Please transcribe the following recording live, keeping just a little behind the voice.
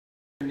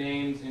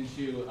names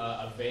into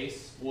a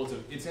vase. Well,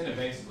 it's in a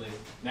vase at least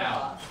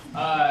now.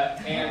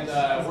 And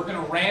we're going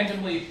to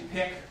randomly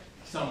pick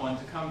someone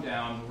to come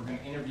down. We're going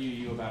to interview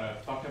you about a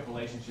fucked up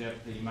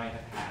relationship that you might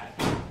have had.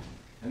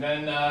 And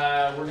then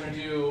we're going to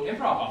do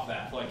improv off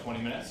that for like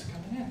 20 minutes.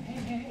 Coming in,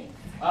 hey.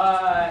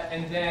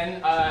 And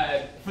then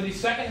for the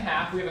second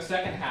half, we have a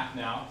second half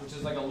now, which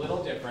is like a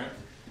little different.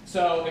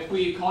 So if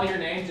we call your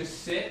name,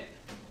 just sit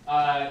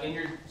in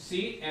your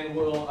seat, and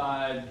we'll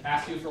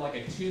ask you for like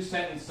a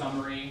 2-sentence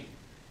summary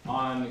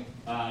on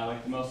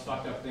like the most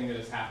fucked up thing that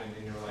has happened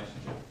in your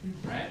relationship.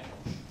 Right?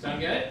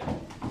 Sound good?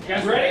 You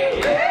guys ready?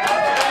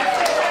 Yeah!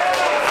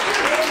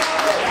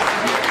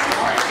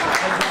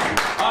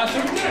 So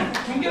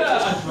can we get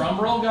a drum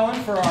roll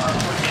going for our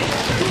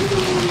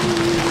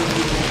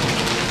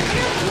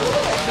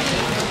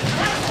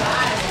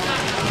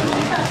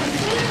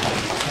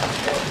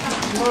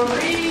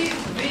Marie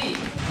V.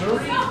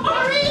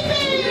 Marie V.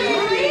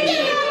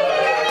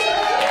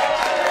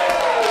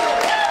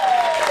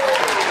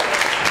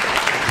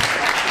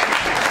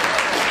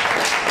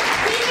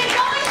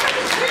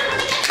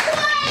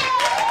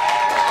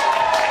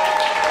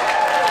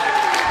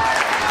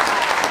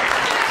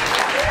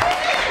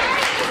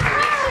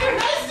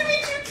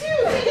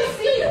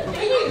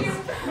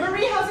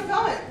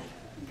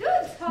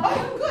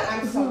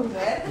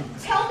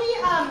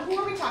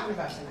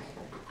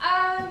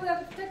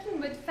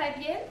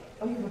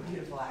 Oh, you have a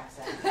beautiful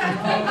accent.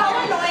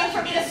 How annoying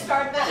for me to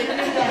start that.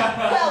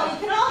 Well, we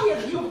can all hear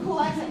that you have a cool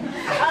accent.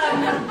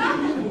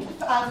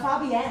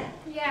 Fabienne.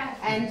 Yeah.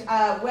 And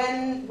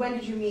when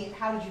did you meet?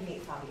 How did you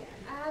meet Fabienne?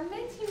 I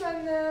met him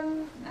on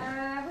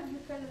what do you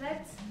call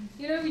that?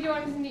 You know, you're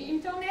on the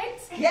internet.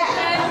 Yeah.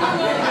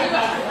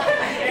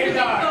 And you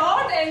get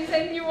bored, and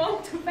then you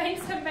want to find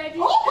somebody.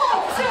 Oh!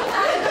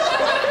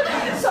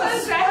 So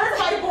spurred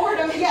by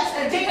boredom. Yes,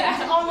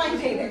 dating, online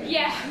dating.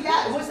 Yeah.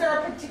 Yeah. Was there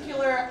a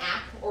particular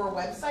app or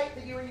website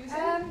that you were using?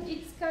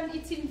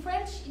 It's in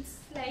French. It's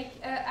like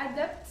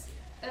Adopt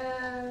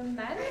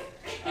Man.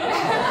 I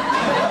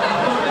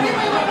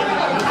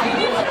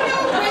need to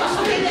know which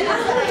thing it is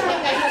that I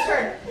think I just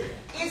heard.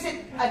 Is it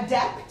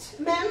adept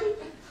men?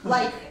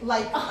 Like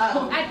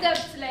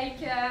Adopt, like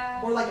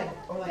or like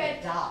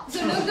adopt. The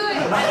logo is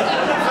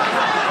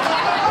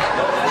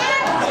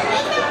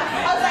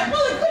I was like,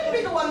 well, it couldn't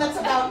be the one that's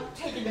about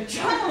taking a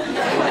child.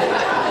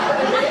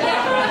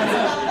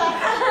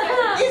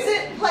 Is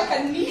it like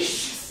a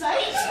niche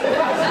site?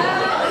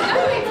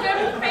 No, it's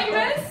very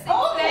famous.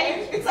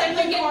 Okay, it's like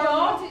you get bored.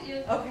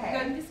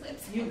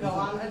 You go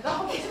on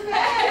Adopt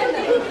Man.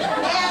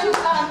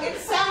 And it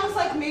sounds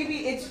like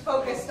maybe it's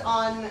focused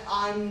on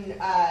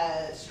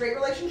straight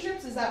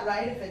relationships. Is that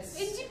right? It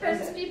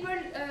depends. People,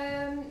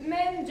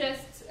 men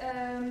just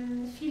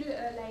feel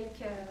like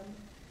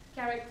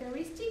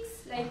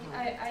characteristics. Like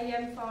I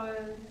am for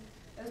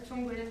a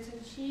strong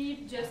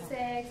relationship, just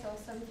sex or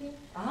something.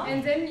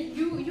 And then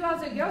you are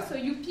the girl, so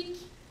you pick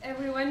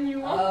everyone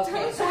you want.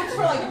 Okay, so it's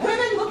for like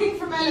women looking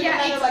for men,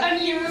 yeah, and it's like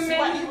only women.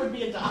 what you would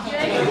be adopted.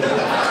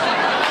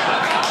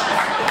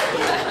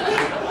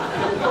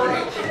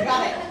 Great,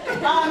 got it.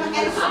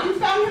 And so you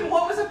found him.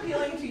 What was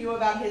appealing to you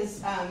about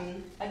his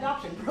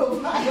adoption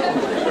profile? So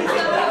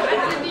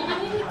at the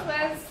beginning it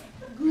was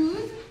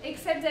good,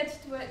 except that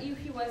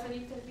he was a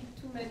little bit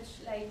too much,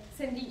 like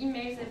sending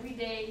emails every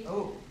day,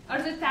 all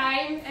the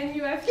time, and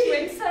you have to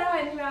answer,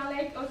 and you are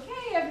like,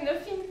 okay, I have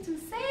nothing to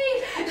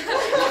say.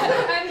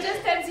 I'm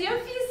just at the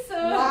office, so.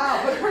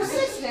 Wow, but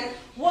persistent.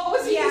 What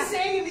was he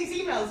saying in these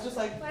emails? Just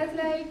like. It was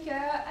like,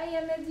 I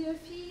am at the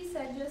office.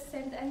 I just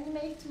sent an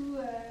email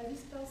to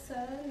this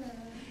person.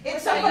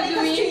 It's so funny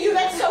because to you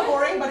that's so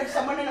boring, but if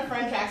someone in a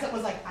French accent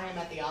was like, I am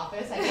at the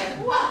office, I'd be like,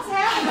 what's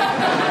happening?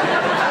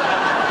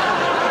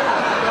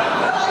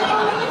 But I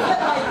believe that,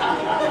 like,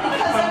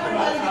 because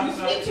everybody that you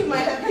speak to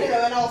might have,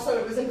 and also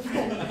it was in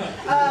French. So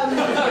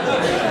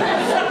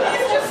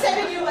he's just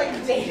sending you like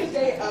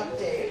day-to-day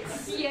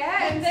updates.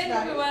 Yeah, and then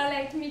we were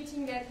like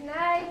meeting at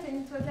night,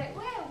 and it was like,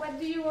 well, what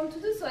do you want to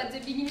do? So at the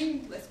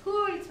beginning it was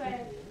cool. It's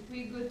like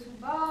we go to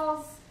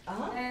bars.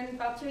 And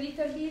party a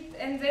little bit,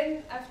 and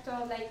then after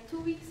like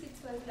 2 weeks it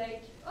was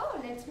like, oh,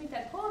 let's meet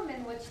at home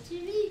and watch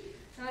TV.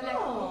 And I was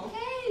like,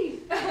 okay.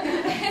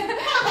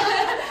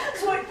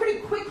 So it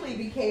pretty quickly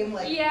became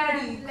like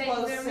pretty like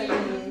close very,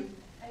 and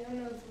I don't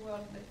know the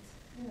word, but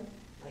you know,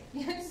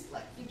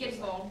 like you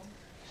get bored.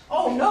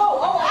 Oh no!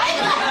 Oh,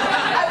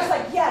 I was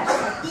like, yeah,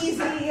 just like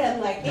easy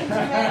and like intimate,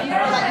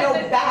 like no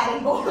bad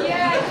and boring.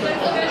 Yeah,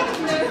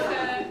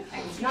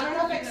 it was not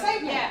enough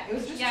excitement. Yeah. It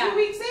was just 2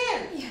 weeks in.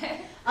 Yeah.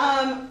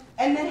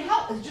 And then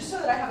just so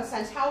that I have a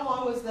sense, how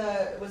long was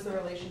the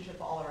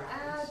relationship all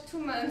around? 2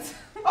 months.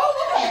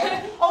 Oh,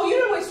 okay. Oh, you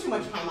didn't waste too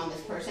much time on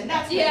this person.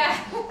 That's good.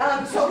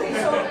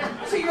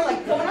 So you're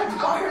like going out to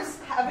bars,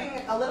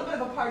 having a little bit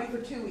of a party for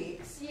 2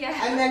 weeks.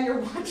 Yeah. And then you're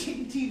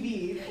watching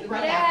TV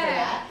right after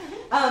that.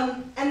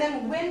 And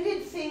then when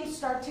did things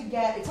start to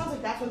get? It sounds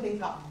like that's when things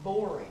got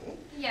boring.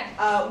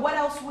 Yeah. What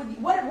else would?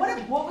 What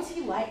was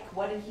he like?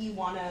 What did he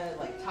want to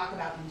like talk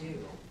about and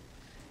do?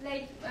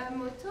 Like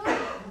moto.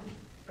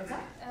 What's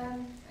that? I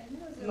don't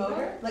know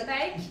Motor? Like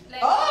bike?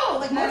 Like, oh,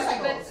 like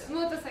motorcycles. But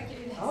motorcycle,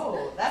 yes.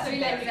 Oh, that's so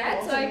he liked that,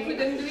 cool so I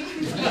couldn't do it with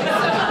him. So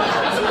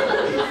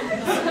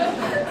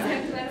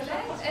that was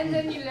that. And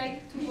then he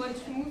liked to watch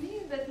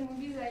movies, but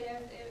movies I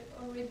have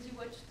already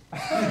watched.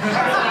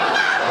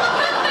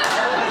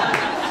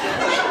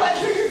 Went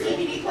through your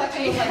DVD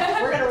collection, was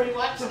like, we're gonna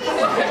rewatch this.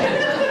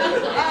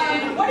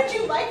 What did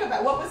you like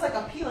about? What was like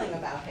appealing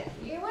about him?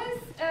 He was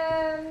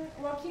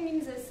working in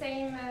the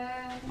same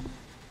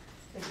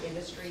like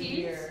industry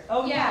field.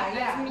 or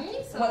yeah. As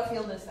me. So what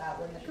field is that?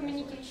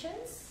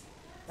 Communications.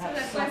 So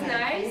That's that was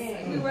nice.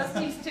 thing. We were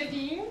still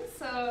studying,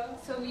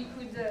 so we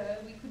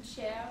could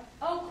share.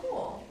 Oh,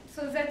 cool.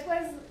 So that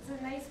was the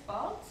nice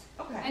part.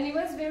 Okay. And he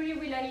was very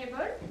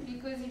reliable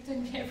because he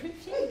told me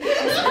everything.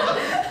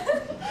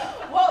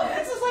 Well,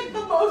 this is like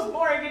the most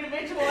boring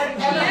individual I've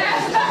ever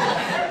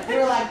met. You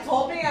were like,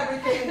 told me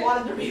everything,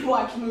 wanted to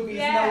rewatch movies,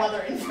 no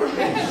other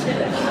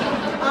information.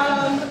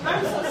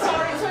 I'm so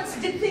sorry. So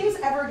did things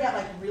ever get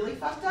like really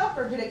fucked up,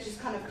 or did it just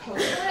kind of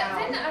coast out?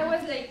 Then I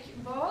was like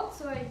bored,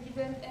 so I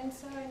didn't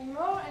answer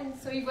anymore, and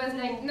so he was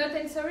like not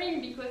answering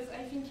because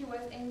I think he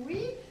was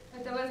angry.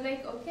 But I was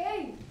like,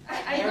 okay,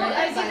 I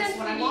didn't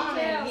really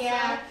care.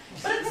 Yeah,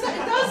 so. but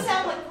it does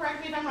sound like,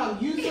 correct me if I'm wrong,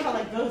 you sort of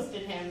like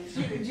ghosted him.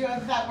 Do you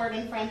have that word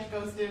in French,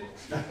 ghosted?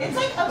 It's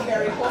like a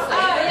very cool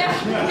thing. Yeah.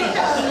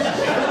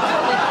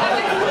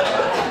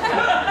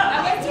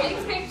 I was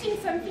expecting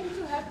something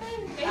to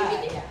happen,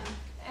 maybe.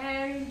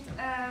 And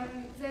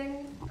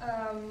then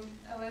I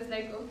was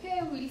like,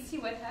 okay, we'll see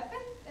what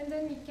happens. And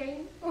then he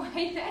came one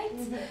night,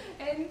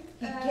 and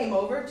he came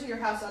over to your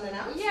house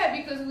unannounced. Yeah,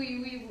 because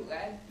we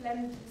had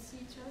planned to see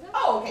each other.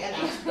 Oh, okay,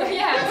 announced.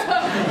 Yeah. So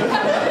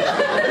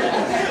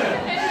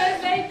and I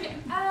was like,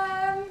 I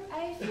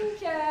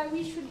think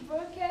we should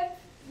break up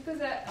because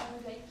I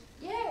was like,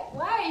 yeah,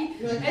 why?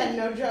 You're like, yeah,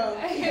 no joke.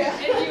 And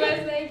he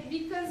was like,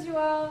 because you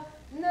are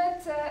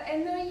not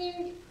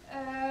annoying.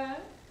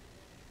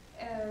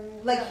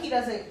 Like he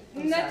doesn't.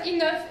 Not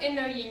enough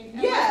annoying.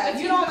 Yeah,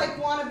 you don't like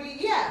want to be.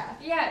 Yeah.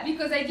 Yeah,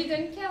 because I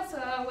didn't care, so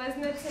I was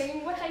not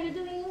saying, "What are you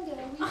doing?" And he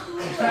didn't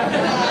do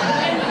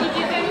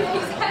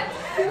that.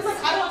 He was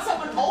like, "I want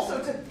someone also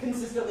to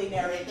consistently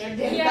narrate their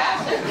day."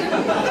 Yeah.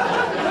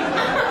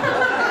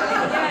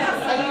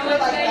 And you were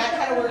like, "That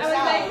kind of works out." I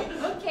was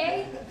like,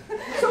 "Okay."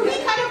 So he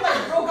kind of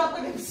like broke up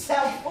with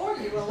himself for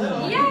you a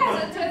little.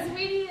 Yeah, that was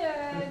really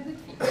good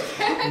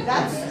feedback.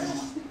 That's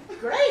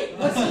great.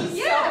 Was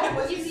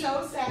he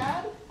so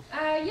sad?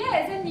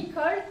 Yeah, then he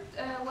called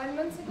 1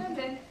 month ago and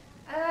then,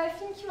 I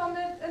think you are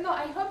not, no,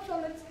 I hope you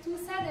are not too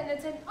sad. And I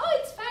said, oh,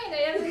 it's fine, I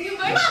have a new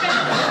boyfriend.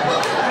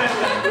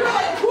 You were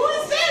like, who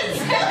is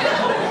this?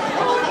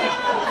 Oh, no.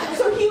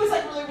 So he was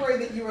like really worried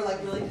that you were like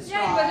really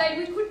distraught. Yeah, but like,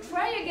 we could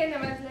try again. I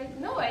was like,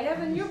 no, I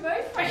have a new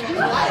boyfriend.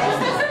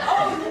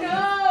 Oh,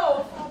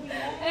 no.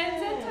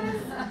 And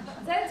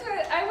that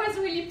was, I was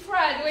really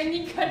proud when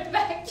he got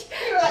back.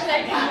 You were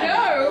like,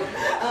 no.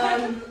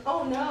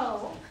 Oh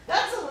no.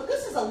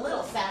 This is a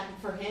little sad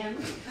for him.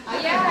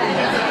 I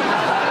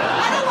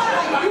don't want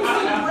to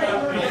use the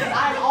bravery.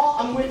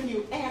 I'm with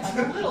you. And it's a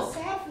little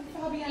sad for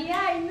Fabian.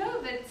 Yeah, I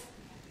know,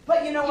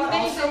 but you know what?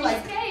 Also,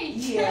 like,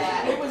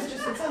 yeah,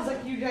 it sounds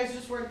like you guys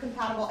just weren't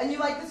compatible. And you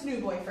like this new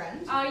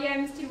boyfriend? Oh yeah,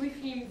 I'm still with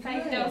him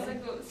 5 years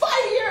ago. 5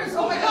 years?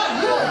 Oh my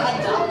God, you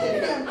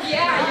adopted him.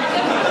 Yeah.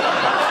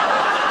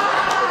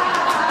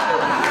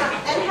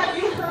 And have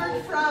you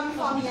heard from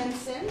Fabian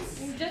since?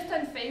 Just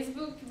on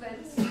Facebook, but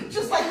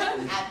just like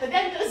at the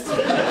dentist.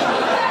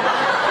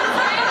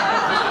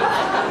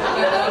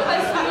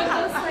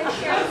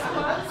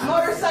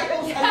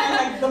 Motorcycles, and then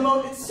like the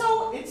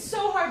it's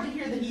so hard to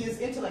hear that he is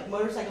into like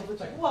motorcycles, which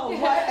like whoa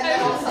what, and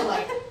then also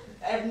like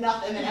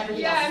nothing and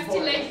everything else. Yeah, I'm is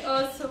still boring. like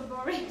oh so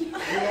boring.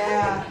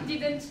 Yeah.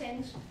 Didn't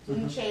change.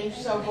 Didn't change,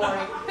 so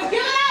boring. Give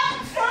it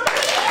up for me!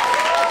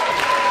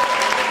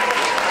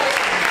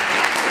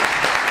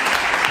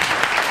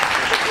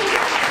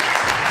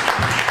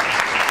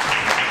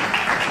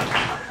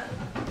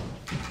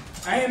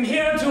 I am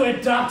here to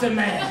adopt a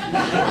man.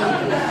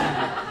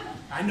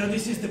 I know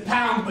this is the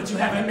pound, but you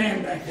have a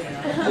man back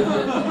there.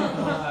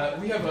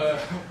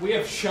 We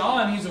have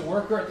Sean. He's a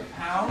worker at the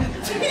pound.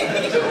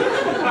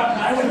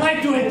 I would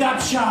like to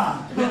adopt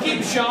Sean. We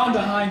keep Sean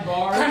behind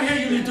bars. Come here,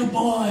 you little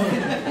boy.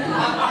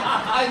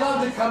 I'd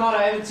love to come out.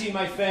 I haven't seen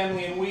my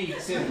family in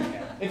weeks.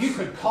 If you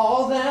could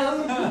call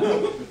them.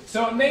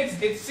 So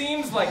it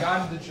seems like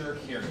I'm the jerk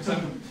here because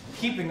I'm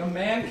keeping a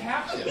man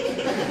captive,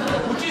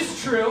 which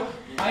is true.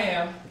 I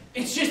am.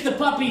 It's just the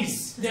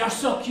puppies. They are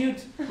so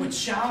cute. But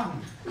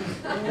Sean,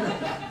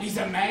 he's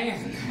a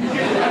man.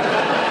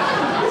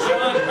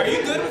 Sean, are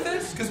you good with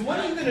this? Because what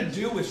are you going to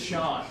do with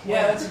Sean?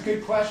 Yeah, that's a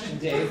good question,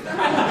 Dave.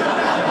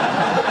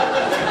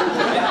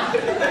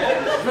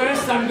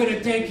 First, I'm going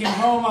to take him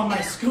home on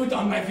my scooter,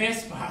 on my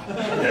Vespa.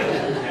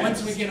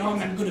 Once we get home,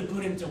 I'm going to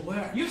put him to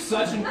work. You have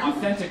such an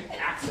authentic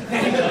accent.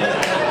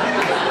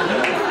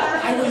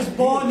 I was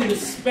born in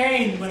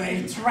Spain, but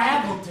I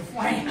traveled to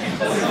France.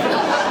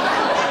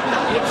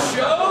 It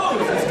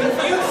shows. It's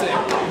confusing.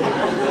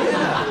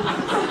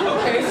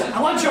 Okay, so I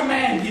want your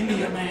man. Give me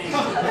your man.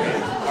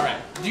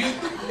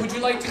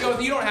 like to go?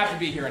 You don't have to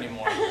be here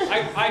anymore.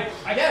 I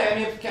get it. I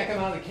mean, can I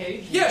come out of the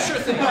cage? Yeah, sure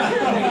thing.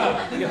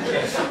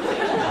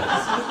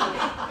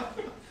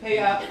 Hey,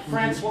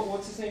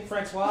 what's his name?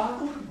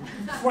 Francois?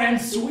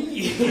 Francois.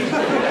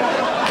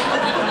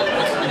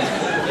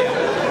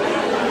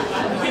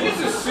 We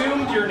just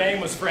assumed your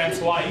name was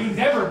Francois. You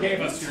never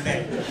gave us your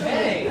name.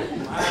 Hey.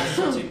 I'm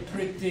such a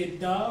pretty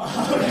dog.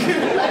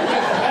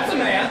 That's a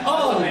man.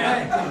 Oh,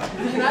 man.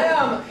 Can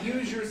I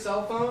use your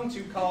cell phone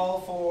to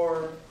call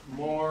for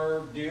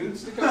more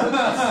dudes to come with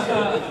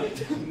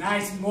us?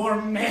 Nice,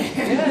 more men.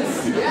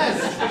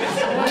 Yes.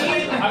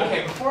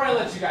 Okay, before I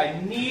let you go, I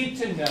need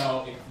to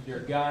know if you're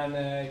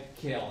gonna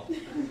kill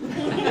him.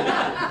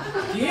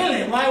 Kill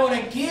it? Why would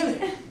I kill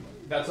it?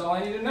 That's all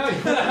I need to know.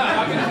 You're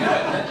not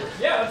gonna do it.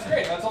 Yeah, that's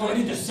great. That's all Do I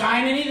need to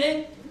sign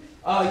anything?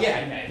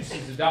 Yeah, man. Just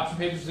his adoption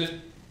papers.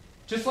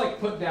 Just like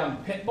put down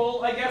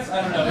Pitbull, I guess.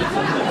 I don't know.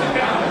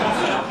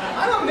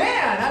 I'm a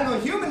man. I'm a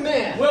human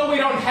man. Well, we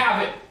don't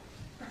have it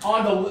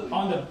on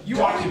the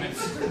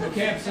documents.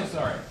 Okay, I'm so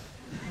sorry.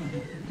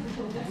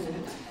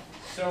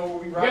 So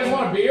we You guys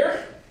want a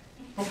beer?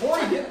 Before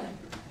we get.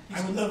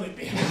 I would love it,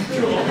 baby.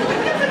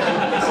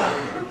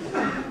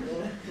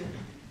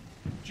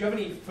 Do you have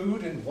any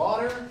food and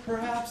water,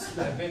 perhaps?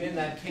 I've been in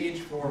that cage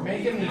for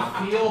Making me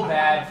feel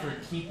bad for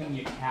keeping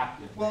you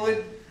captive. Well,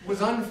 it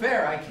was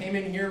unfair. I came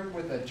in here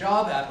with a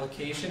job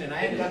application, and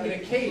I ended up in a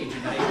cage.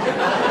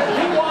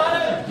 And You want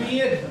to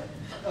be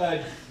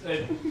a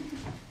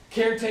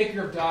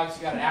caretaker of dogs,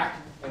 you got to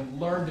act and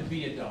learn to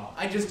be a dog.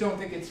 I just don't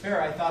think it's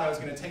fair. I thought I was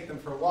going to take them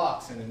for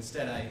walks, and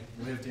instead I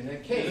lived in a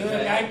cage. Look,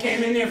 I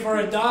came in here for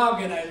a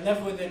dog, and I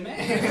left with a man.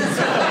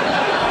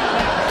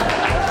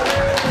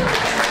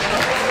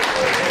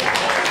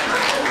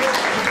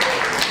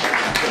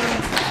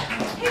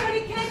 Hey,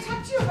 buddy, can I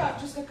talk to you about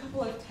just a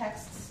couple of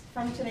texts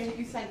from today that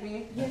you sent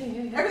me? Yeah.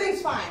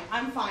 Everything's fine.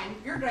 I'm fine.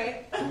 You're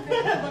great.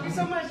 Love you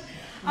so much.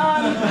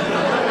 I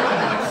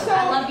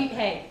love you.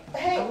 Hey,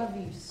 Hey. I love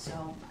you so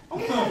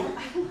much. Oh,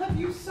 I love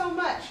you so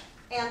much.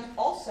 And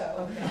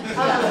also,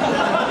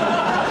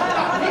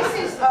 this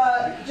is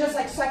just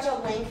like such a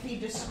lengthy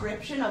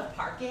description of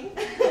parking.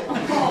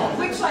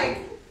 Which, like,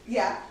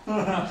 yeah.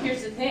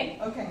 Here's the thing.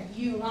 Okay.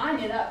 You line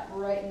it up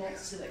right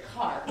next to the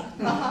car.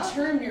 Uh-huh.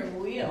 Turn your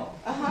wheel.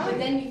 Uh-huh. But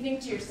then you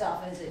think to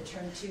yourself, as it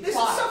turned too This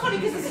far. is so funny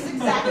because this is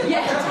exactly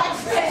what the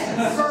text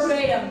says.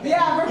 Verbatim.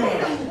 Yeah,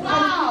 verbatim.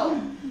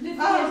 Wow. The thing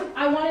is,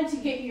 I wanted to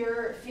get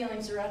your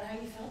feelings around how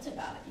you felt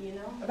about it, you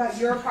know? About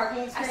your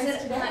parking I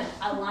experience said, today?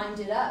 I lined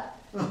it up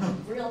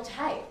real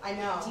tight. I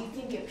know. Do you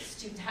think it was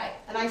too tight?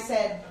 And I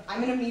said,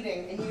 I'm in a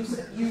meeting, and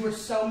you were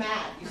so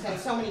mad. You sent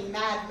so many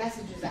mad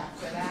messages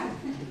after that.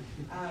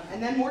 And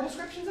then more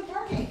descriptions of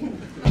parking.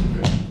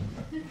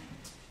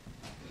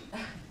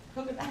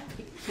 Look at that.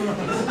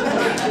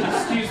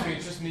 Excuse me,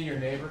 it's just me, your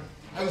neighbor.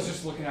 I was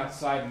just looking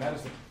outside, and that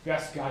is the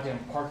best goddamn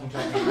parking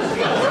job I've ever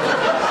seen.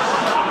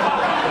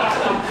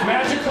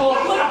 Magical.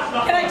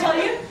 Can I tell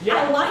you? Yeah.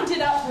 I lined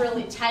it up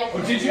really tight.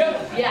 Oh, did you?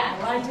 Yeah,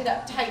 I lined it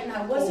up tight, and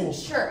I wasn't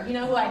sure. You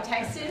know who I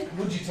texted?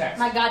 Who'd you text?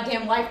 My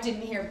goddamn wife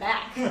didn't hear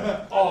back.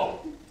 Oh,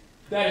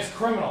 that is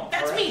criminal.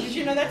 That's me. Did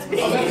you know that's me?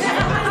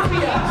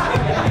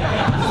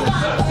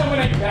 Someone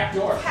at your back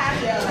door.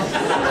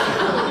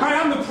 Hi,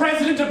 I'm the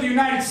President of the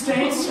United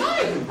States.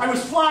 I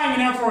was flying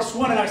in Air Force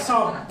One and I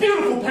saw a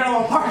beautiful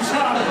parallel park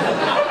shot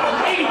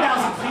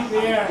 80,000 feet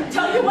in the air.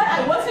 Tell you what,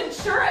 I wasn't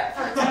sure at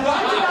first. I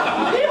lined it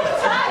up real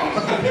tight,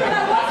 and I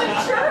wasn't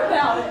sure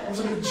about it. It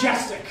was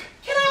majestic.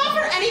 Can I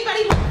offer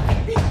anybody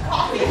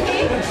coffee?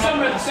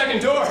 Someone at the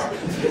second door.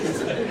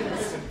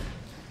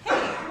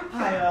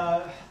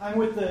 Hi, I'm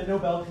with the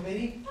Nobel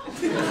Committee.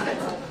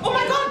 Oh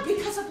my God!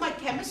 Because of my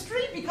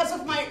chemistry? Because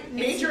of my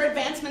major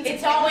advancements? in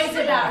It's always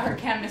chemistry? about her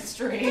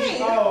chemistry. Hey.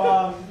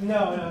 Oh,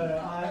 no.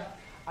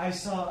 I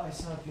saw a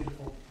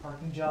beautiful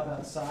parking job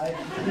outside.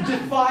 It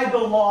defied the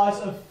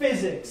laws of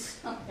physics,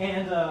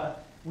 and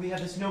we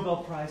have this Nobel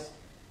Prize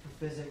for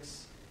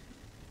physics.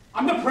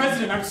 I'm the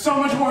president. I'm so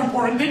much more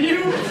important than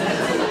you.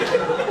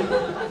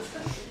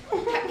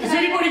 Does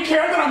anybody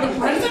care that I'm the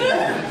president?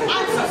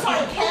 I'm so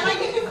sorry. Can I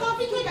get you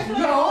coffee cake? I feel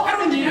like No, I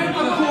don't need it. I'm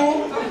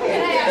cool.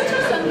 Can I ask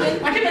you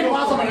something? I can make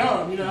laws on my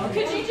own, you know.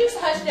 Could you just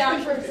hush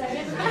down for a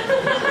second?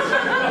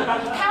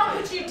 How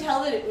could you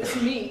tell that it was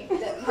me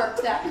that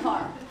parked that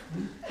car?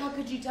 How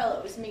could you tell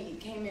it was me? You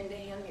came in to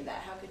hand me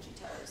that. How could you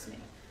tell it was me?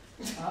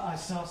 I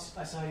saw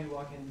you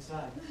walk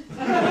inside. It's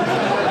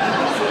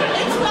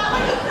not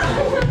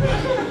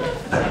like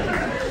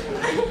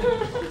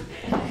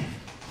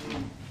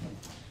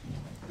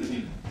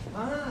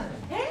Hi.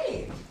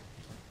 Hey.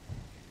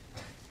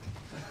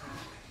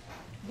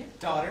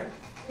 Daughter.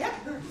 Yeah.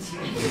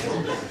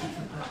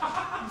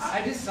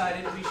 I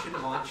decided we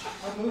should watch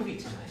a movie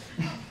tonight.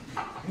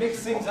 Mix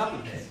things up a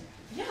bit.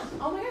 Yeah.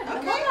 Oh my God. I love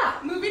Okay.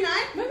 that. Movie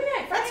night. Movie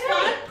night. That's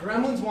Friday night. fun.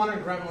 Gremlins 1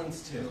 and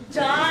Gremlins 2.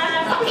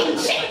 Done. Fucking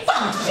shit.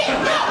 Fuck shit.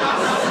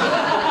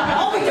 No.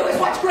 All we do is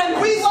watch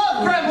Gremlins. We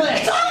love Gremlins!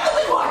 It's all that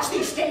we watch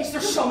these days.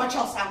 There's so much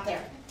else out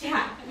there.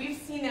 Dad, we've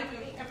seen that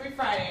movie every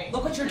Friday.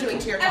 Look what you're doing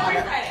to your Every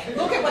daughter. Friday.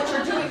 Look at what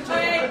you're doing to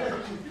her.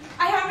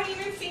 I haven't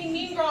even seen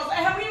Nino Mean Girls. I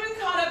haven't even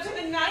caught up to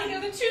the 90s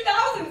or the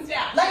 2000s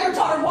yet. Let your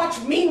daughter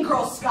watch Mean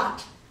Girls,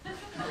 Scott.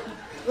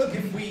 Look,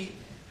 if we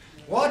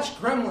watch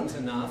Gremlins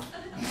enough,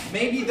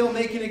 maybe they'll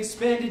make an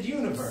expanded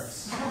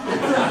universe.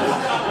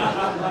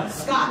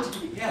 Scott.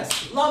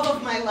 Yes. Love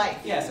of my life.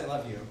 Yes, I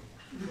love you.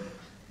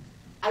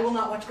 I will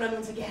not watch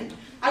Gremlins again.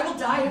 I will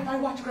die if I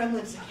watch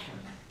Gremlins again.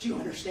 Do you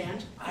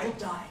understand? I will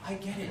die. I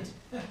get it.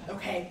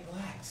 Okay.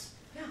 Relax.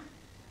 Yeah.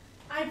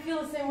 I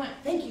feel the same way.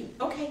 Thank you.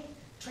 Okay.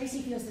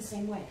 Tracy feels the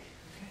same way. Okay.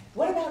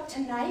 What about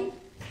tonight?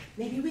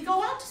 Maybe we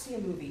go out to see a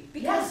movie.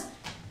 Because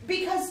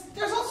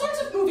there's all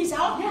sorts of movies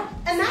out. Yeah.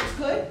 And that's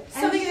good.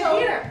 Something and so,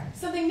 here.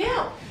 Something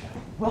new.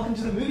 Welcome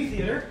to the movie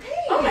theater.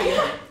 Hey. Oh my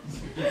God.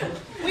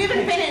 We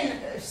haven't been in,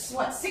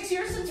 6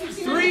 years since we've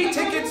seen 3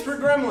 tickets for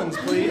Gremlins,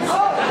 please. It's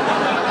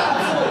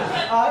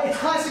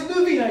classic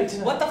movie night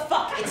tonight. What the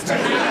fuck? It's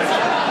tonight.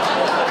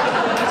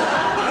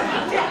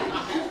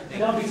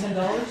 That'll be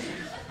 $10.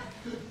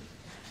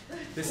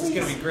 This is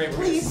going to be great. We're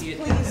going to see it.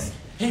 Please.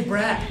 Hey,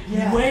 Brad,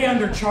 Yeah. you way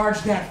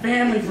undercharged that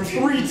family for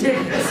 3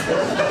 tickets.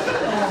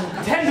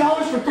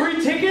 $10 for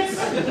 3 tickets?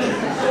 That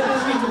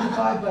doesn't mean to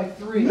divide by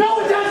 3. No,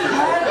 it doesn't,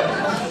 Brad.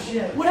 Oh,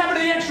 shit. What happened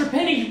to the extra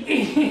penny, you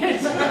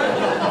idiot?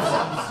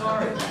 I'm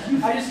sorry.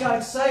 I just got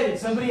excited.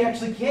 Somebody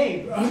actually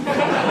came. This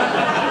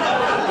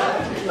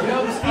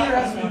theater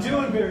hasn't been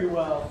doing very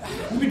well.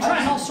 We've been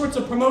trying all sorts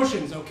of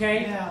promotions,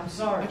 okay? Yeah, I'm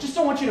sorry. I just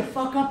don't want you to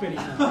fuck up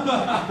anymore.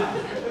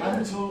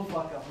 I'm a total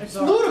fuck up. I'm It's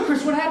sorry.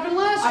 ludicrous what happened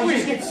last I week.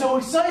 just get so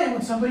excited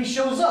when somebody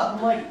shows up.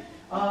 I'm like,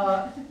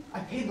 I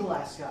paid the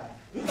last guy.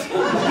 You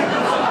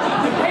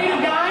paid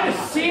a guy to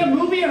see a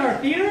movie in our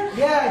theater?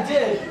 Yeah, I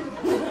did.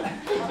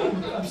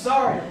 I'm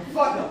sorry. I'm a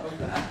fuck up.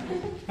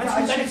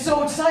 I get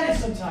so excited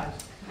sometimes.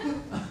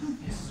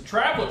 This is a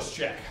traveler's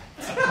check.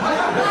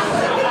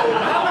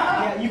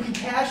 Yeah, you can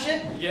cash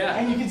it. Yeah.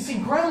 And you can see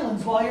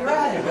Gremlins while you're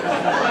at it.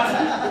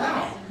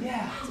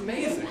 Yeah. It's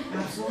amazing.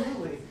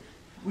 Absolutely.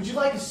 Would you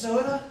like a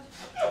soda?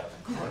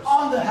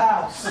 On the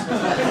house.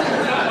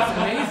 That's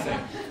amazing.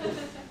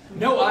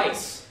 No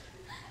ice.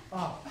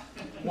 Oh.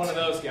 One of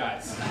those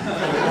guys.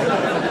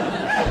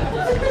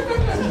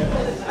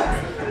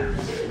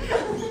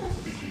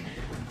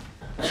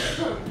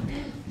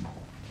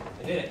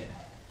 I did it.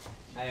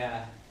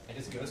 I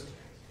just ghosted her.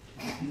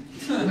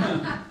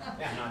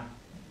 Yeah, not.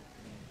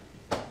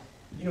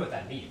 You know what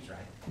that means,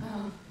 right?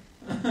 Oh.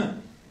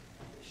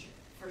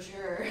 For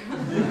sure.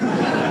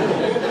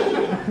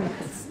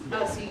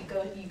 Oh, so you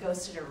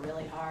ghosted her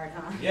really hard,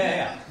 huh?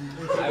 Yeah.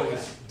 I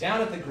was down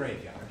at the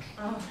graveyard,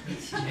 Oh.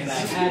 and I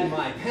had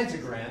my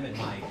pentagram and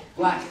my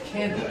black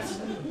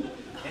canvas,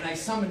 and I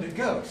summoned a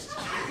ghost,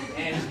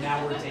 and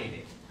now we're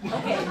dating.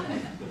 Okay.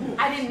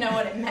 I didn't know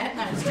what it meant,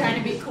 and I was trying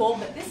to be cool,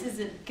 but this is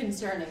a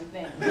concerning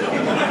thing.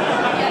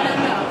 Yeah,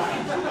 no.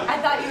 I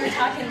thought you were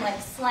talking like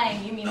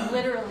slang. You mean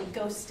literally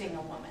ghosting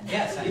a woman.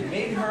 Yes, I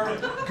made her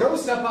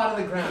ghost up out of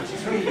the ground.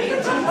 She's from the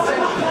 18th century.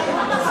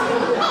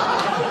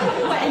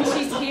 What, and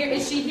she's here?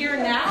 Is she here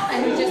now,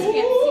 and we just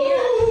can't see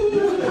her?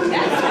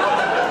 That's her.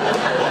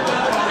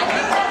 I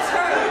think that's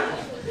her.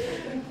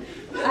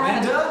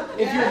 Linda,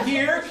 if you're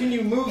here, can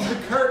you move the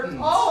curtains?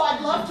 Oh, I'd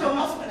love to. I'm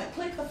also going to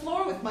click the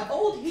floor with my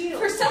old heels.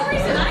 For some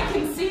reason, I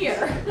can see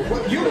her.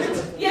 What, you can...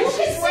 Yeah,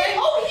 she's saying,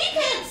 oh, he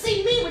can't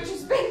see me, which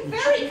has been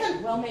very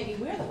Well, maybe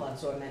we're the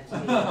ones who are meant to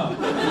be.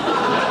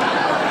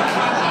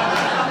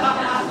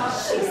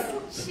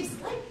 She's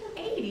like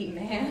 80,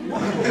 man.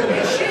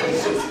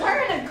 She's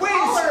wearing a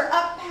collar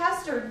up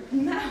past her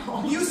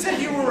mouth. You said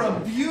you were a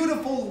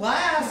beautiful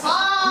lass.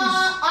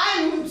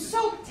 I'm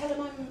so...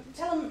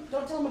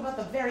 Don't tell him about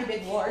the very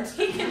big wards.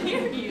 He can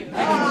hear you. I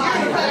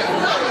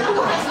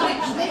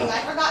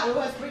forgot who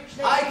has which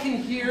thing. I can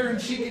hear and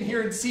she can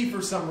hear and see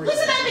for some reason.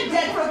 Listen, I've been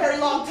dead for a very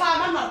long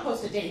time. I'm not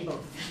opposed to dating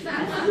both.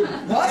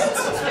 What?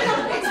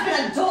 It's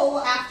been a dull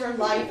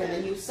afterlife, and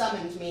then you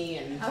summoned me,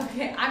 and...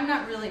 Okay, I'm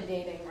not really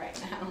dating right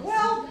now.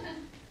 Well,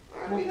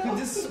 Could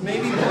this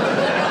maybe...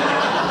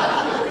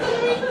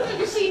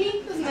 you see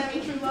me? Doesn't that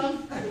mean true love?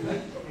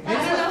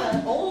 That's what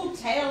the old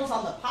tales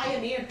on the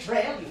Pioneer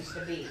Trail used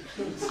to be.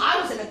 I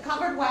was in a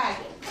covered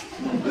wagon.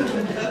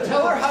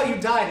 Tell her how you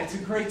died. It's a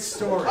great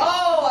story.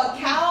 Oh, a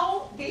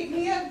cow gave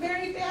me a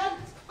very bad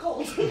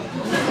cold. A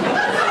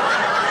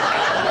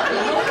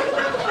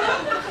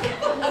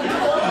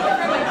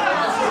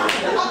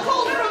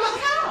cold from a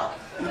cow.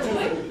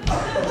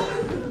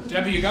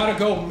 Debbie, you gotta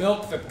go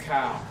milk the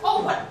cow.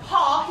 Oh, but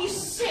Pa, he's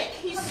sick.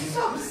 He's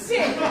so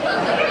sick.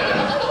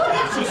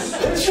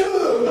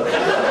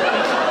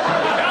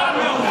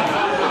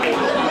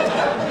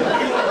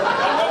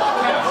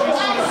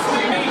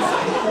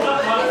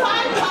 If I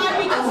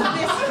die because of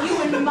this, you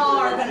and Ma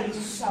are gonna be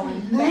so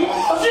mad.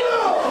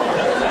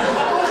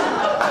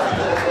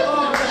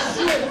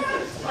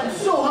 I'm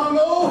so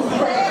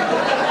hungover.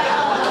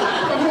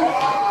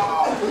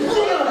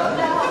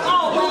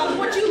 Oh, well,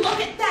 would you look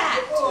at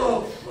that?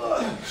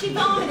 She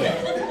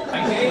vomited. I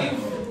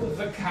gave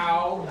the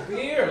cow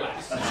beer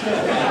last night.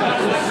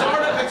 It was a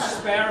sort of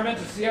experiment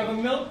to see how the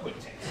milk would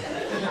taste.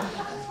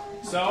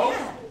 So?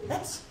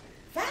 That's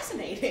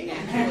fascinating.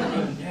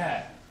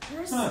 Yeah.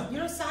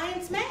 You're a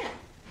science man.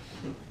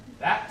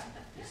 That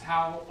is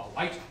how a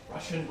white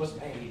Russian was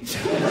made.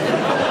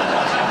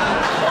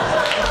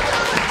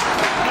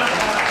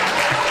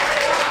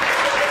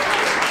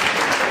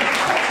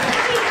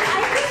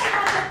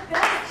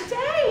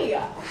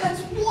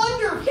 That's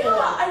wonderful.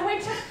 Yeah, I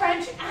went to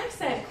French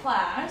accent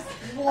class.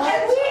 What?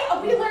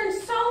 And we learned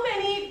so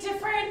many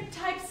different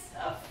types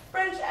of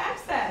French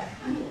accent.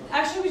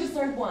 Actually, we just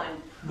learned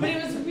one, but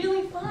it was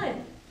really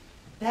fun.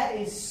 That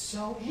is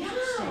so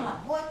interesting. Yeah.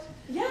 What?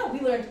 Yeah, we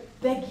learned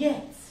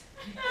baguettes.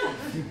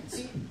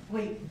 See,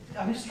 wait,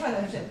 I'm just trying to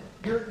understand.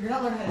 You're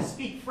not learning how to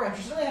speak French.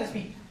 You're learning how to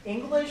speak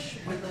English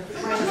with the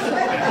French.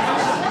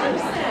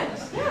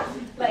 100%. Yeah.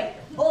 Like,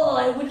 oh,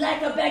 I would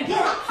like a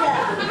baguette.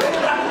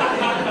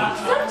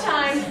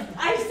 Sometimes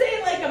I say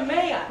it like a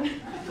man.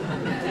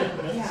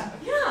 Yeah,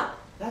 Yeah.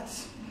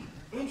 that's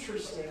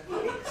interesting.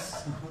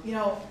 It's,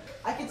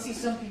 I could see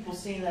some people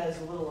saying that as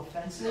a little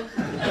offensive.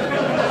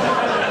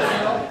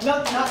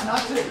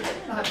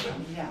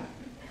 Yeah.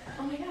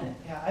 Oh my god.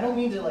 Yeah, I don't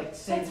mean to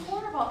say. That's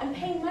horrible. I'm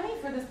paying money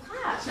for this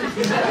class. Oh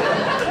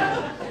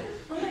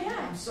my god.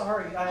 I'm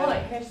sorry. Hold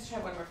on, can I just try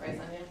one more phrase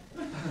on you?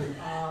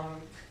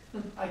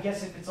 I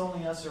guess if it's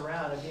only us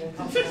around, I'd be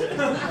uncomfortable.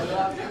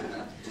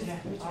 Yeah,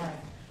 all right.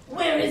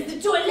 Where is the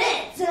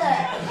toilet?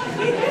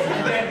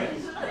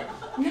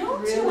 No,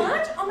 Really? too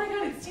much? Oh my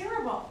god, it's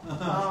terrible.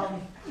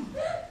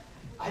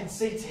 I'd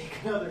say take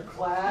another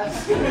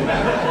class.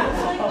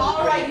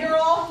 All right, you're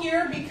all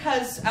here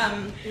because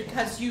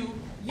you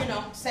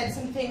said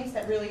some things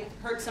that really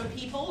hurt some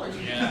people, or you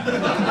did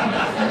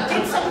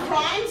some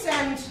crimes,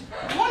 and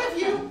one of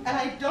you, and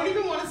I don't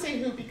even want to say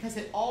who because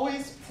it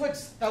always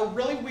puts a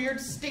really weird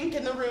stink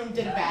in the room,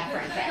 did a bad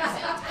French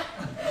accent.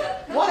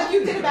 One of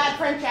you did a bad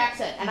French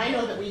accent, and I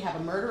know that we have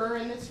a murderer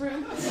in this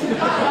room.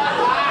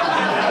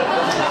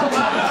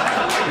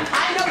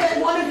 I know that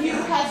one of you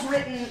has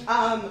written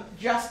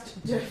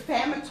just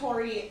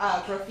defamatory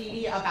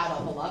graffiti about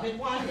a beloved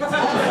one.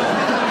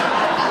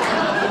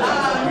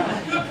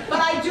 But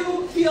I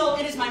do feel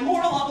it is my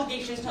moral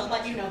obligation to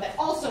let you know that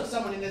also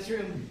someone in this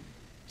room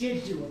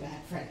did do a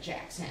bad French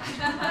accent.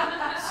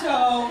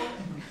 So,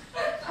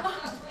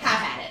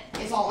 have at it,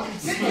 is all I'm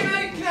saying.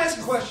 Can I ask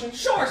a question?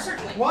 Sure,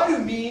 certainly. Why do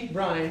me,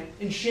 Brian,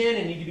 and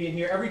Shannon need to be in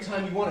here every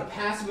time you want to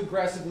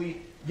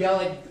passive-aggressively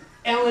yell at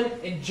Ellen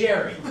and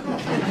Jerry?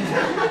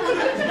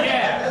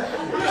 Yeah.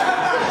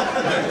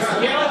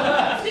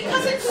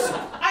 Because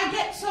I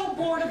get so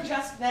bored of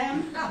just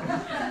them.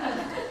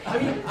 I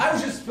mean, I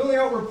was just filling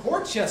out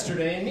reports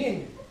yesterday,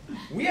 and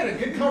we had a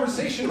good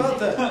conversation about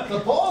the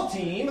ball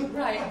team.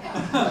 Right.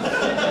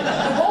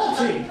 The ball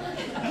team.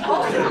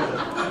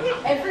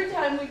 Every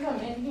time we come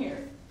in here,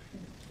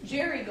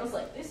 Jerry goes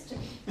like this to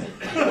me.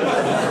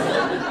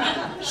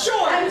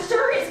 Sure. I'm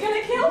sure he's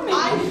gonna kill me.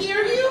 I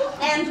hear you,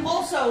 and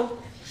also,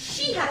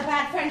 she had a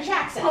bad French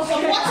accent. So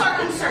what's our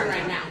concern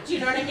right now? Do you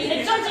know what I mean?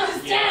 It's not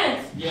just a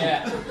dance.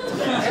 Yeah.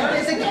 There it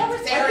is again.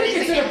 There it is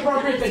Is it again.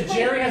 appropriate that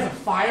Jerry has a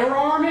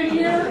firearm in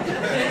here?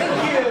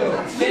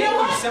 You know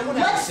what?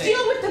 Let's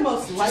deal with the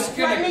most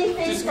life-threatening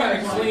thing just gonna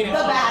first. clean The it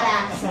up. bad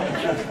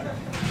accent.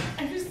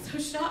 I'm just so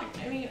shocked.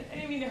 I mean, I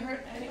didn't mean to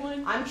hurt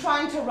anyone. I'm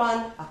trying to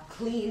run a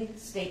clean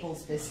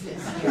Staples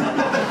business here.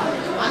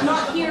 I'm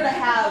not here to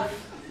have,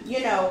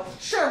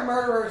 sure,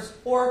 murderers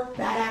or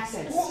bad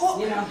accents.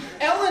 Well,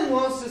 Ellen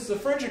lost us the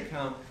French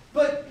account,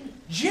 but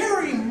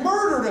Jerry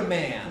murdered a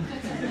man.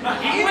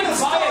 I'm gonna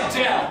buy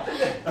Adele.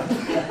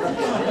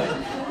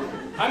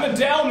 I'm a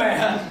Dell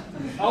man.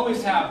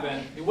 Always have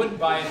been. You wouldn't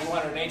buy it if you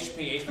wanted an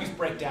HP. HP's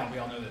break down. We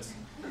all know this.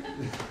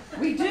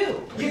 We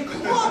do. You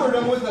clobbered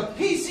him with a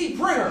PC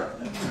printer.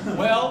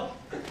 Well,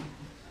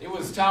 it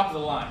was top of the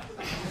line.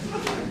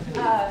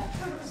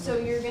 So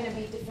you're going to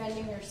be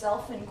defending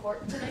yourself in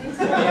court today?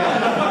 Can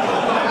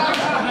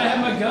I have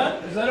my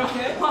gun? Is that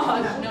okay?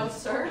 No,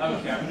 sir.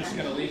 Okay, I'm just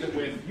gonna leave it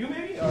with you,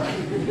 maybe. Or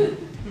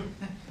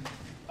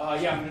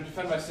yeah, I'm gonna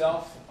defend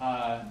myself.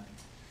 I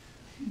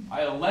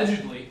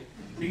allegedly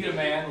beat a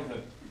man with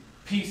a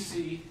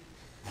PC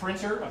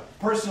printer, a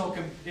personal.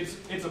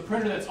 It's a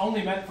printer that's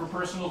only meant for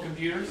personal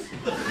computers.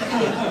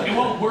 It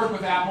won't work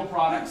with Apple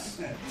products.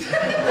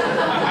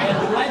 I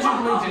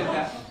allegedly did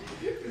that.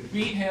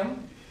 Beat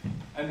him,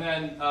 and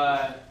then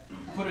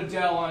put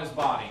Adele on his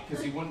body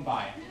because he wouldn't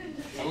buy it.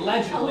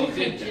 Allegedly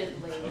did that.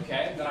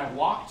 Okay, then I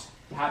walked,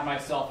 had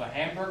myself a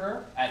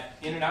hamburger at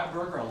In-N-Out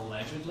Burger,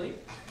 allegedly.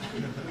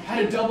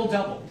 Had a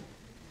double-double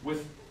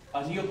with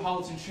a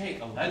Neapolitan shake,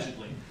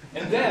 allegedly.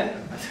 And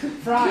then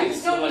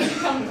fries,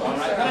 allegedly. All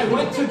right, then I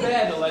went to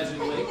bed,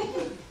 allegedly.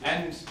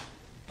 And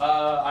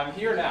I'm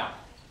here now.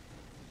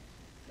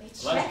 It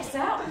checks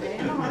out,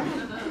 man.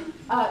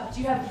 Do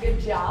you have a good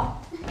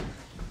job?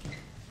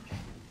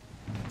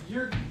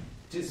 You're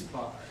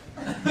disbarred.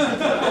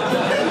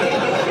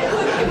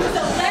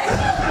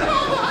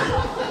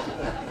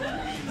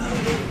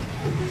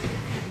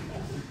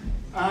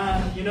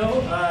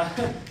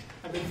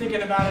 I've been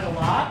thinking about it a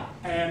lot,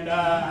 and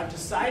I've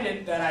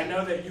decided that I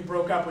know that you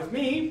broke up with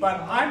me, but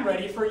I'm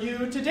ready for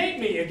you to date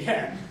me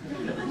again.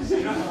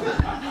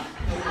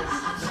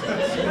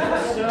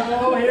 So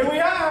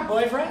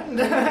boyfriend?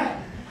 I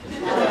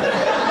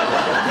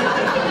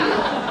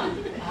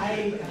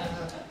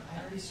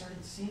already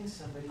started seeing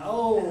somebody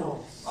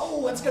else.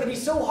 Oh, it's gonna be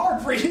so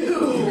hard for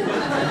you.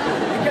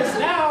 Because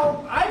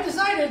now I've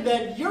decided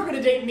that you're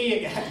gonna date me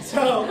again.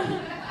 So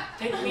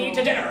take me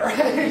to dinner.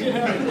 You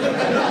know?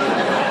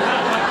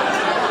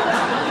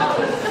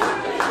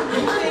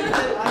 You think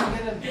that I'm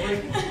gonna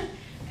break?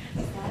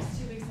 These last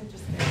 2 weeks have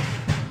just been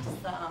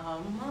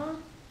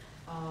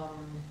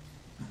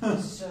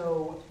So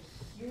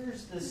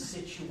here's the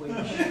situation.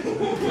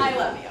 I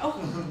love you.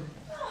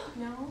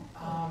 No?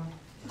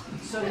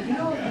 So you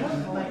know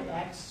my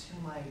ex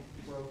whom I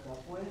broke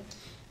up with?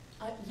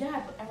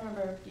 Yeah, I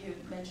remember you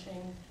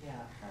mentioning Yeah.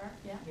 her.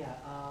 Yeah. Yeah.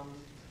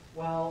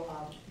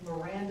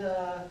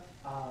 Miranda,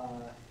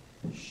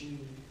 she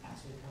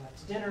asked me to come out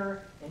to dinner,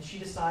 and she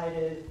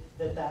decided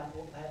that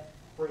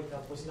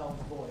breakup was null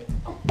and void.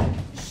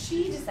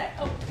 She decided.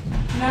 Oh.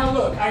 Now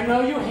look, I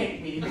know you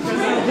hate me because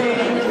I'm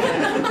dating you.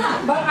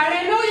 But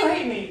I know you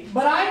hate me,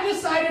 but I've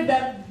decided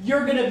that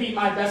you're gonna be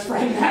my best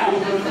friend now.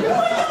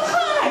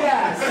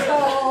 Yeah,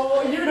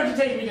 so you're gonna have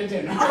to take me to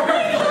dinner. Oh my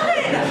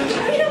god!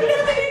 We have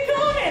nothing in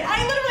common. I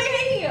literally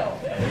hate you.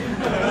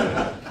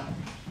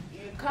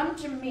 You come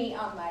to me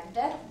on my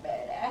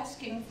deathbed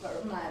asking for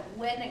my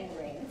wedding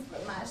ring for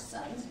my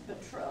son's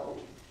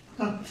betrothed.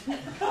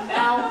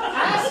 Now,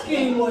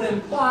 asking would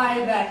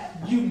imply that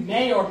you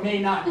may or may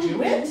not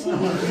do it.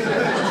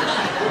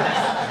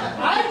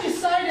 I've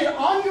decided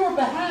on your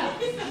behalf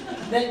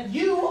that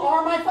you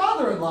are my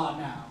father-in-law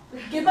now.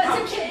 Give us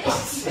a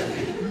kiss.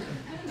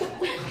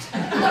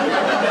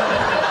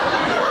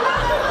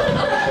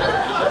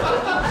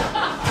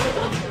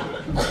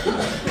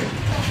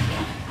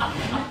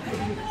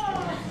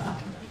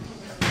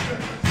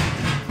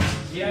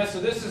 Yeah, so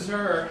this is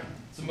her.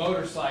 It's a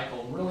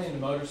motorcycle. I'm really into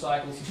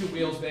motorcycles. 2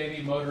 wheels,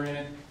 baby, motor in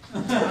it.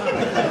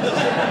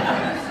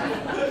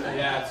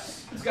 Yeah,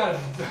 it's got a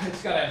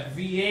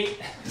V8.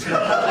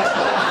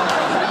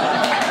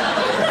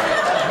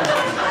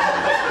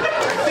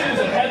 There's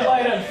a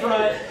headlight up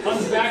front. On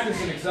the back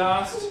there's an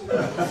exhaust.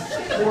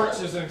 Port,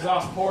 there's an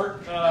exhaust port.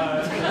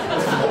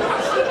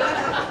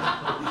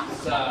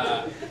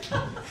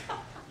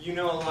 You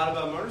know a lot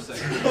about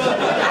motorcycles. It's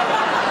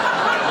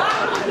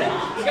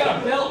got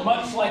a belt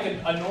much like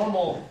a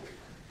normal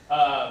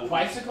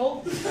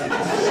bicycle.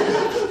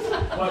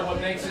 But what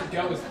makes it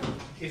go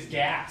is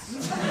gas.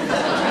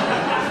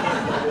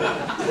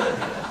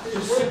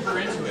 Just super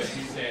into it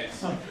these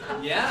days.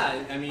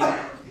 Yeah, I mean,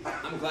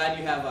 I'm glad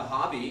you have a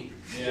hobby.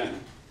 Yeah.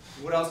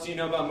 What else do you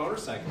know about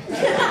motorcycles?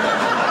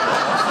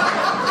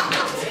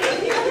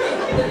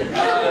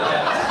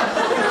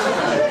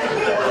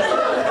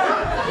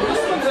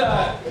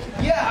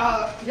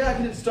 Yeah, I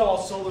can install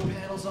solar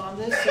panels on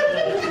this.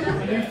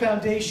 A new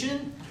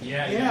foundation.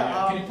 Yeah.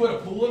 Can you put a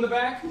pool in the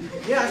back?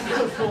 Yeah, I can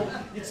put a pool.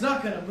 It's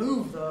not gonna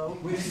move though.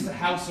 Wait, this is a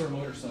house or a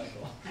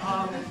motorcycle?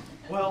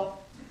 Well,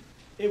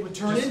 it would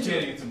turn Just into.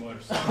 kidding, it's a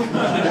motorcycle.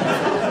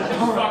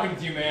 I'm fucking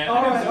with you, man.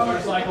 It's a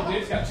motorcycle, dude.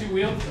 It's got 2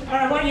 wheels. All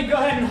right, why don't you go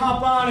ahead and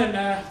hop on and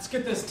let's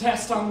get this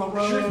test on the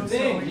road. Sure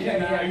thing. So we Yeah.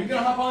 can, Are you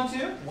gonna hop on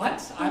too?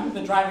 What? I'm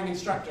the driving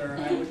instructor.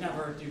 I would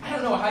never do that. I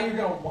don't know how you're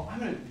gonna. I'm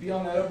gonna be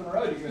on that open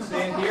road. You're gonna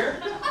stand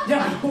here.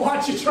 Yeah,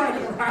 watch you drive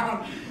it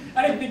around.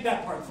 I didn't think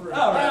that part through.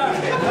 All right.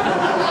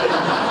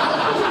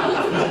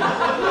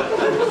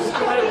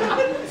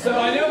 So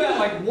I know that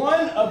like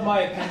one of my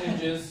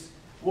appendages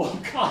will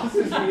cause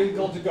this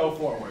vehicle to go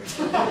forward.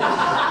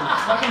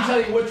 I can tell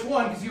you which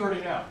one because you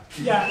already know.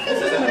 Yeah, this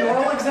isn't an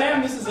oral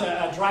exam. This is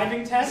a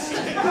driving test. So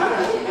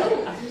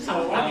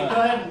why don't you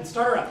go ahead and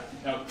start her up?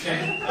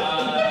 Okay.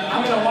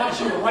 I'm gonna watch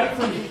you right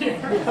from here.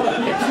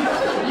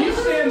 You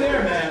stand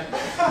there, man.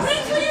 Can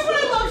I tell you what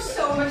I love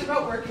so much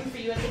about working for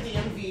you at the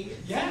DMV?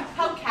 Yeah.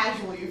 How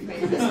casual you've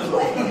made this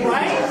place.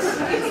 Right?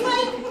 It's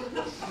like,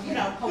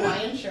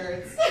 Hawaiian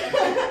shirts.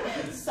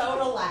 It's so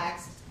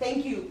relaxed.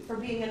 Thank you for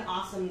being an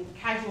awesome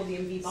casual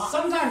DMV boss.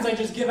 Sometimes I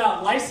just give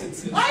out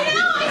licenses. I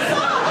know, I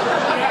saw!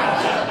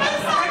 Yeah. I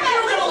saw that!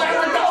 You're gonna like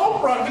the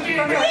Oprah. You're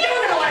gonna like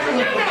it.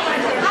 You're gonna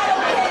like it. I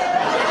don't care.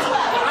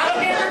 I don't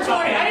care your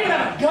toy. I even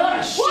have a gun.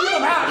 Shoot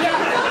them out. Yeah.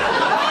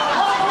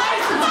 All the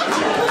licenses.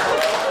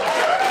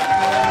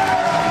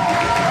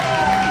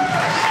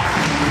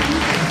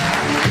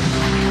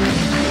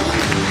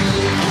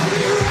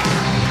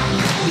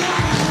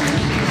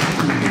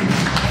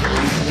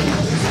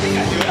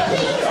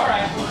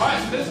 Alright,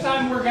 so this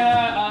time we're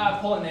gonna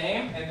pull a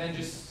name and then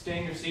just stay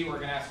in your seat. We're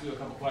gonna ask you a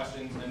couple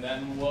questions and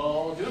then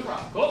we'll do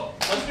improv. Cool.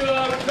 Let's do a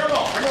drum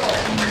roll.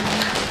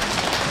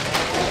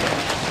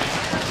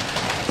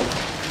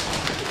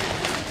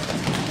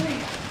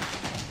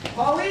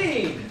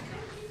 Pauline!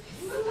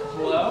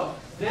 Hello?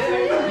 You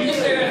can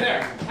stay right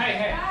there. Hey,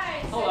 hey.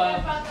 Hi, Hello.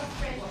 about the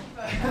French people.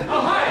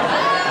 Oh, hi!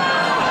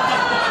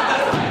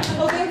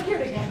 Oh, they're here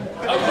together.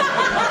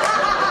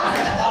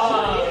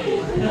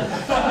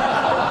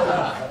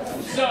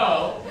 So,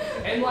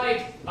 in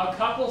like a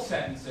couple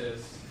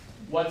sentences,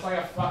 what's like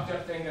a fucked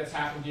up thing that's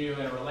happened to you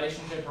in a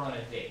relationship or on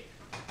a date?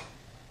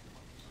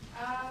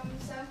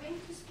 Something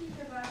to speak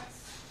about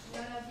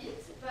none of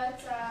it, but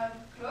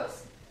close.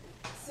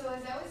 So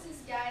there was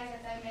this guy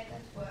that I met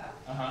at work.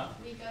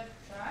 We got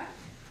drunk,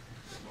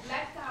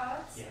 blacked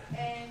out,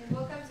 and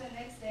woke up the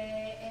next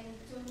day and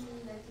told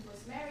me that he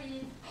was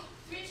married,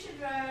 3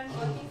 children,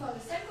 working for the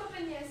same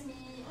company as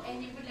me,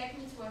 and he would like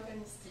me to work on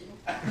his team.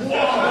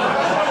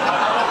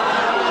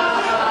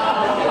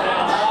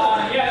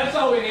 Yeah, that's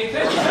all we need.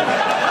 Thank you.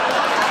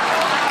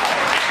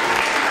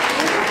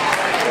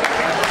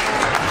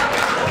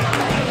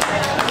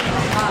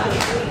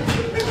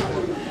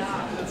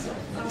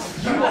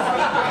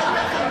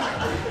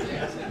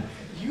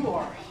 You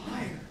are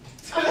hired.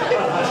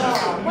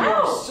 Wow. You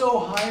are so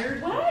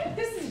hired. What?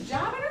 This is a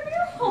job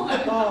interview? Oh,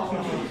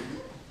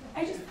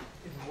 I just.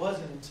 It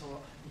wasn't until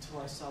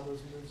I saw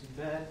those moves in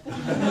bed.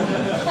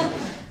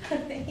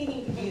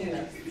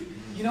 Thanks.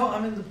 You know,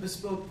 I'm in the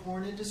bespoke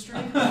porn industry.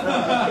 Okay,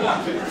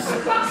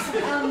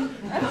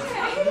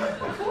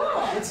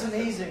 cool. It's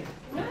amazing.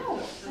 Wow.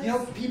 You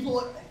know, people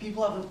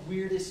have the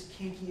weirdest,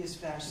 kinkiest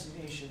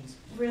fascinations.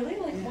 Really?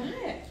 Like what?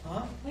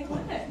 Huh? Like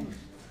what?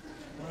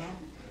 Well,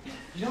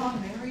 you know, I'm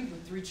married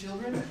with 3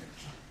 children.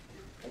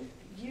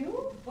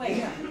 You? Wait.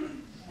 Yeah.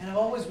 And I've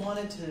always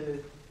wanted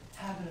to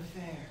have an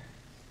affair.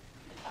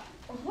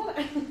 Hold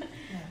on.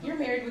 You're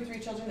married with 3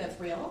 children, that's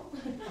real?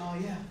 Oh,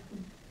 yeah.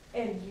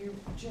 And you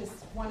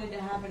just wanted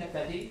to have an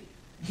affair?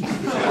 See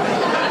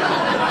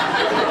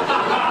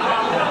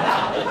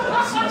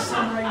my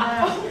son right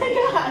now. Oh my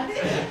god.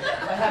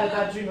 I had a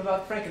bad dream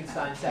about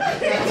Frankenstein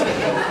sex.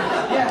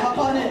 Yeah, hop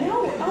on in.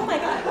 No, oh my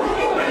god.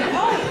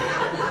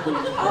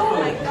 Oh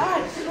my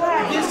god.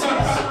 Why? Yes,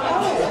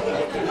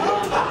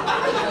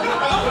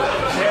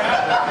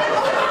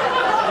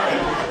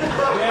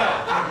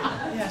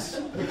 Yeah. yes.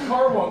 The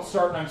car won't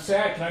start and I'm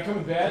sad. Can I come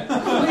to bed? Oh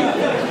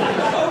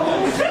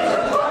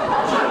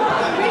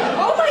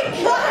my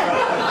god.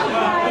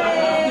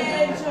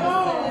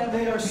 Oh,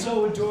 they are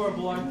so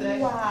adorable, aren't they?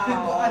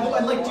 Wow.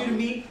 I'd like you to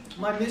meet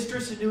my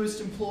mistress and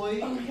newest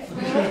employee. Okay.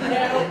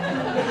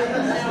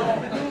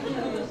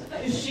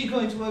 Is she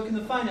going to work in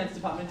the finance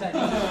department, Daddy?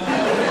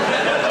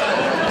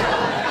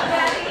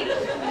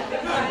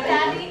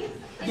 Daddy,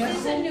 is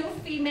this a new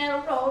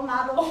female role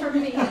model for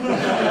me?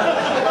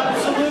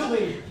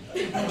 Absolutely.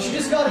 She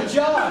just got a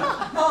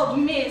job. Oh,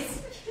 miss.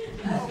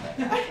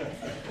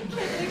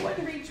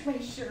 Anyone reach my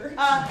shirt?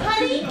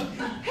 Honey?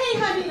 Hey,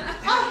 honey.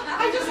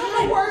 I just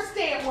had the worst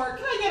day at work.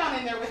 Can I get on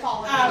in there with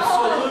all of you?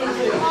 Absolutely.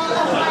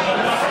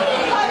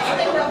 Sweet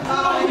husband of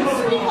mine.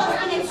 Sweet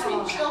husband and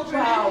sweet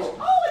children. Wow.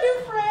 Oh, a new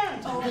friend.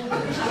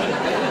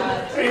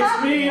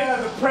 It's me,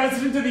 the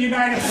President of the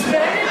United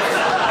States.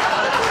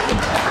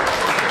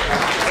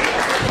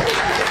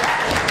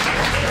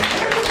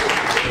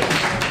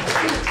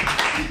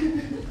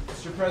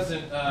 Mr.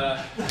 President,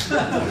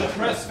 the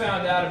press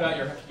found out about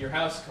your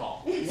house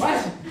call.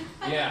 What?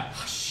 Yeah.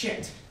 Oh,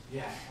 shit.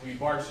 Yeah, we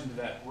barged into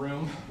that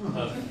room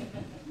of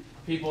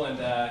people and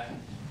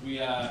we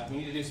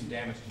need to do some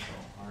damage control,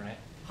 all right?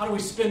 How do we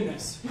spin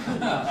this?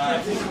 I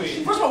think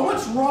we... First of all,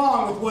 what's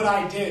wrong with what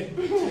I did?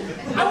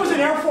 I was in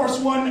Air Force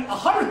One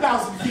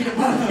 100,000 feet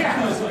above the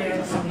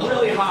atmosphere.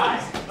 Really high.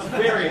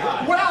 Very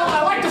high. Well,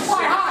 I like to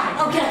fly high,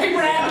 okay,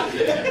 Brad?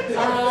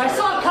 I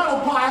saw a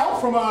cuddle pile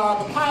from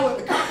the pilot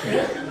in the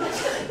cockpit,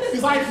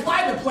 because I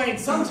fly the plane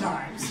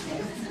sometimes.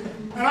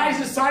 And I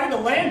decided to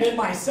land it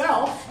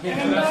myself. Yeah,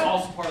 and that's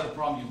also part of the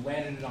problem. You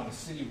landed it on a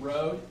city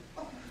road.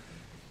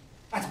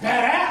 That's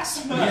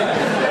badass.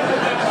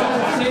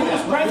 Yeah.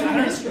 Coolest president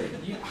in history.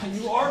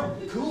 You are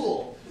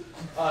cool,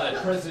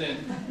 President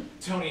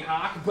Tony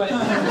Hawk, but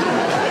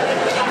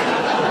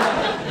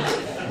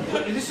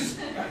this is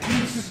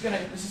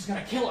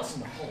gonna kill us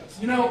in the polls.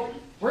 You know,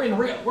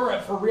 we're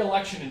up for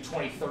re-election in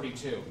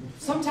 2032.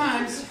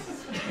 Sometimes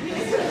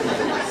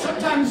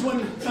when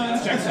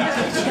Checks out.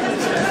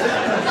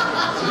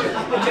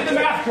 I did the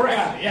math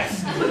correctly.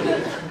 Yes.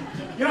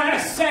 you know, I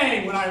had a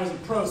saying when I was a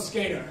pro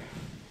skater.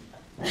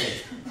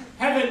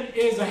 Heaven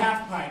is a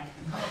half pipe,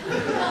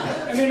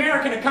 and the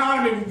American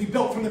economy will be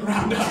built from the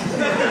ground up.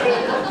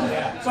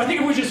 Yeah. So I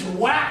think if we just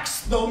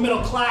wax the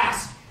middle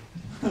class.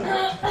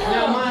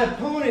 Now, my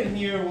opponent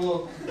here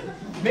will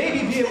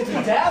maybe be able to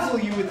dazzle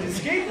you with his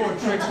skateboard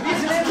tricks, but he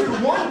hasn't answered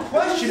one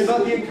question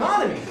about the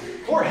economy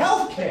or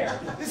health care.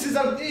 This is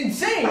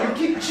insane. You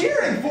keep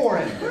cheering for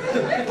him.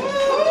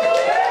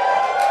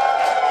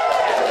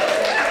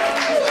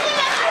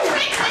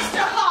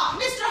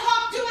 Mr.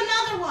 Hawk, do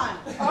another one.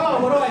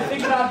 Oh, what do I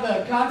think about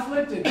the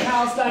conflict in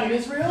Palestine and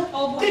Israel?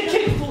 Oh, the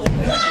kickflip.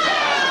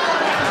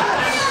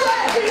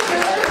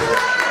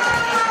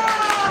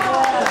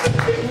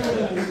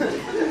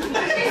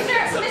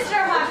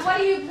 Mr. Hawk, what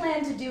do you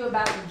plan to do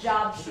about the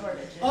job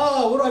shortages?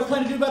 Oh, what do I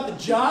plan to do about the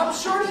job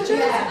shortages?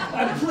 Yeah.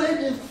 I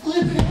plan to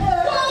flip it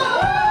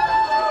out.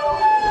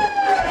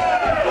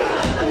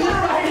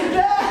 Right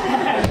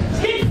there.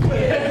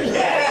 Kickflip.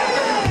 Yeah.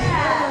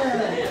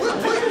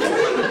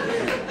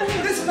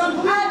 This is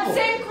unbelievable.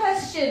 Same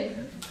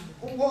question.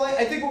 Well,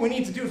 I think what we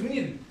need to do is we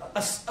need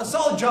a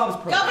solid jobs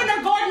program.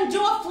 Governor Gordon,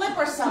 do a flip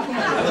or something.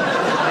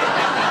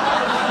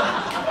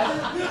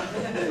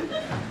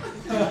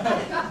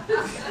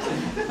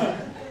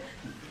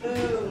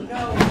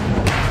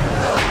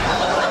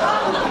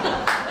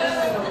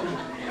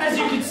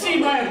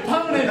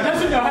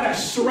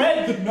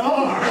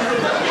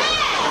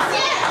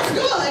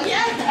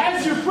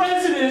 As your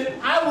president,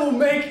 I will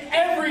make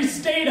every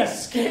state a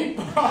skate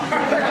park.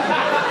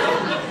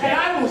 And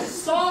I will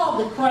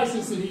solve the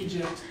crisis in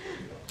Egypt.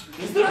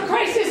 Is there a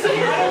crisis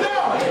here? I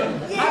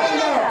don't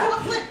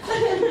know.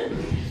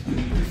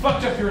 You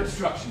fucked up your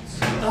instructions.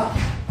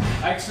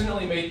 I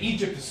accidentally made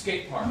Egypt a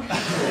skate park. You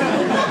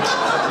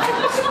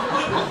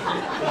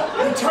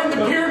turned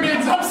the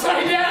pyramids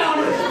upside down.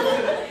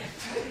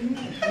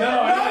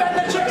 No,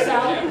 that checks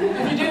out.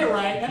 Yeah. If you did it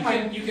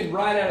right, You can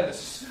ride out of the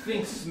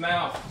Sphinx's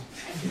mouth.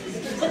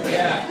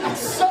 Yeah.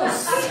 So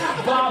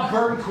Bob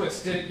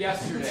Burnquist did it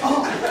yesterday.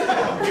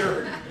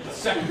 Your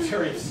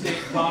Secretary of State,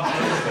 Bob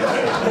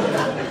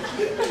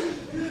Burnquist.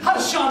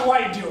 How's Sean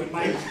White doing?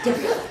 My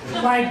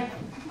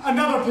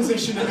another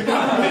position in the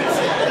government.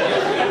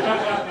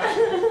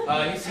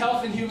 He's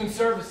Health and Human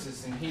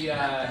Services, and he's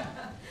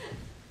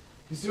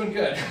doing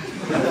good.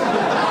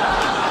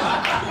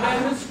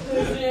 I'm Mr.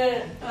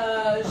 President,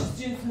 just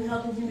doing some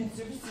health and human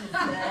services,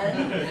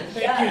 man.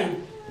 Thank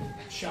you,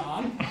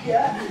 Sean.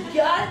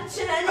 Got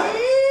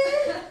Johnny!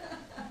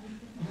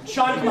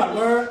 Sean, come on,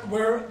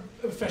 we're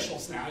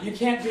officials now. You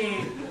can't be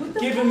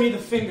giving me the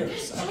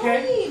fingers,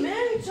 okay? Johnny,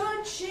 man, you're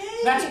John Shea.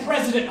 That's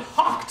President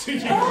Hawk to you.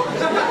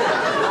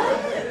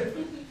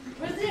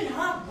 President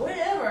Hawk,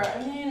 whatever. I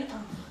mean,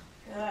 oh,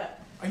 God.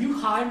 Are you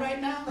high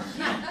right now?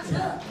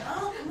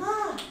 Oh, come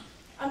on.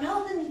 I'm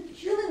Health and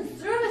Human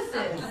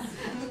Services.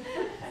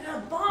 I got a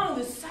bong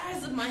the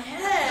size of my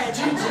head.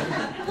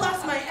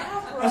 Plus my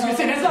afro. I was gonna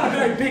say, that's not a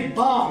very big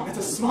bong. It's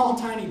a small,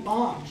 tiny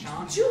bong,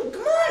 Sean. Dude,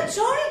 come on,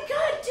 Johnny.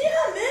 God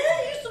damn, man. I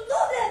used to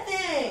love that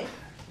thing.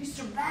 Used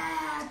to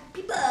ride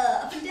people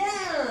up and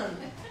down.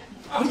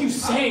 What are you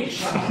saying,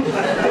 Sean?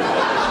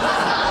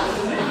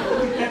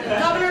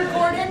 Governor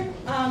Gordon,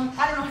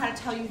 I don't know how to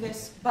tell you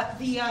this, but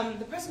the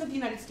President of the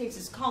United States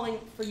is calling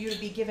for you to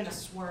be given a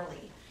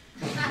swirly.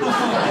 He's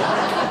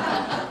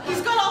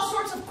got all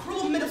sorts of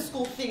cruel middle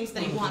school things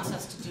that he wants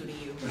us to do to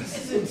you. This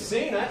is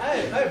insane. I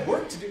have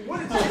work to do.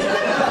 What is this?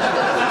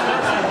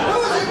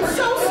 I'm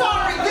so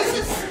sorry.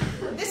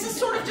 This is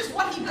sort of just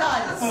what he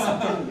does.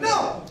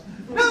 No!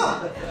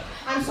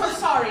 I'm so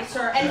sorry,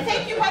 sir. And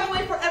thank you, by the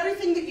way, for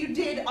everything that you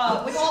did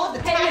with all of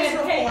the tax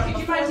reform. Hey,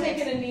 could you mind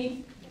taking a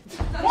knee?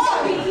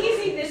 Why? This could be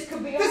easy. This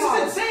could be This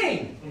hard. is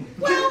insane!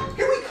 Well-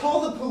 Can we call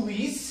the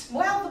police?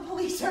 Well, the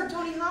police are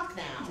Tony Hawk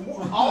now.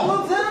 All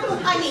of them?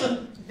 I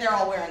mean, they're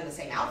all wearing the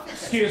same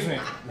outfits. Excuse me.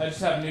 I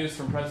just have news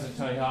from President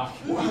Tony Hawk.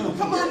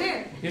 Come on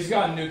in. He's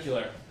gone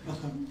nuclear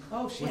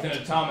Oh, shit. with an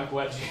atomic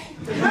wedgie.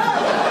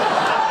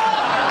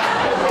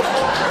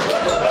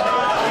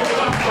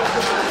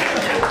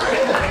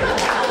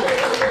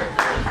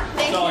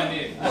 That's all I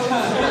need.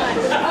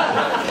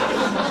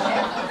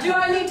 Do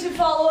I need to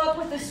follow up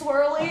with the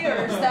swirly,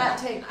 or does that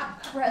take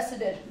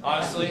precedent?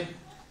 Honestly,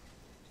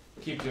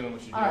 keep doing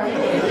what you do. All right.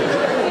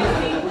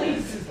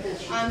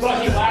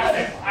 Bucky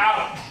laughing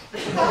out.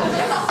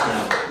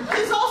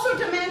 He's also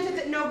demanded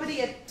that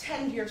nobody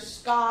attend your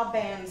ska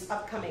band's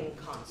upcoming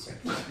concert.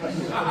 So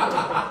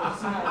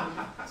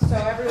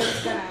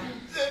everyone's gonna...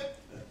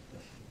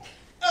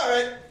 All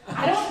right.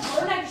 I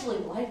don't actually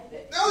like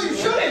this. No, you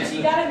shouldn't.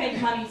 You gotta make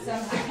money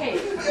somehow. Hey,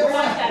 we're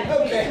not that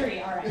Okay.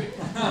 free, all right.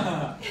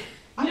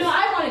 You know,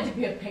 I wanted to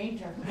be a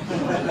painter.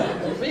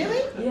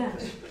 Really? Yeah.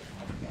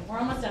 We're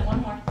almost done.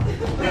 One more.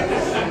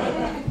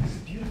 It's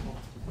beautiful.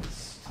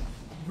 It's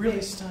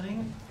really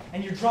stunning.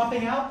 And you're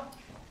dropping out?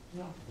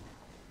 No.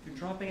 You're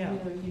dropping You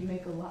out. know, you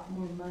make a lot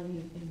more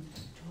money in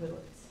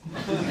toilets.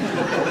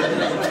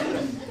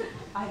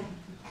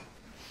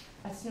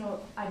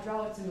 I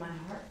draw what's in my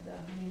heart, though,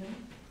 you know?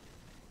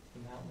 The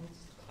mountains,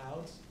 the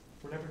clouds.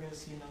 We're never going to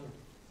see another.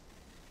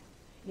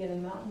 Yeah, the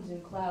mountains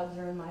and clouds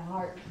are in my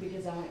heart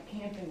because I went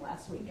camping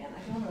last weekend. I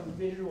don't have a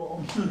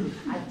visual.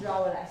 I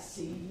draw what I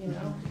see, you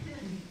know?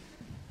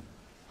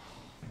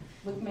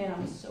 Look, man,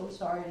 I'm so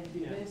sorry to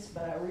do this,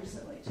 but I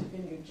recently took a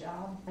new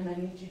job, and I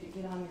need you to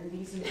get on your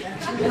knees and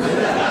thank me.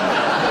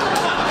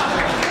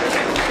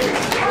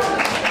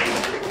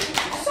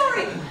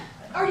 Sorry,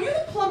 are you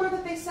the plumber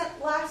that they sent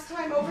last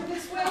time over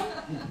this way?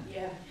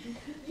 Yeah.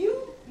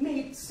 You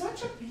made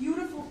such a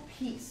beautiful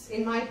piece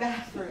in my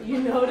bathroom.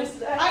 You noticed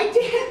that? I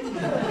did. It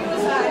was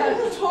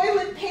a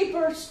toilet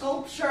paper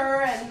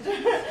sculpture, and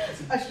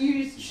you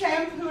used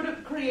shampoo to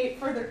create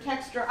further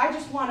texture. I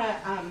just want to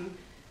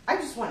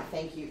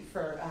thank you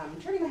for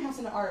turning my house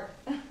into art.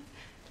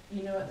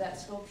 You know what that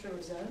sculpture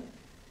was of?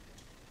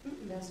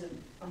 That's a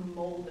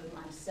mold of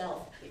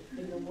myself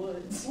in the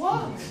woods.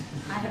 Whoa.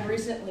 I have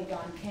recently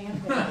gone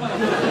camping.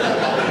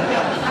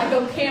 I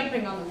go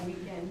camping on the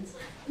weekends.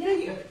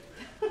 You know,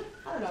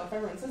 I don't know if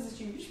everyone says this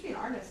to you, you should be an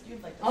artist.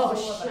 You'd like the Oh,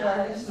 soul of an sure.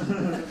 artist.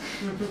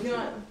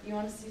 You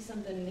want to see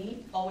something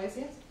neat? Always,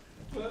 yes.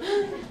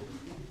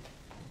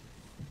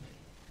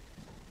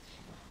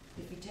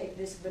 If you take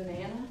this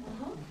banana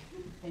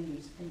and you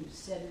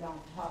set it on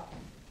top. Do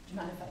you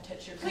mind if I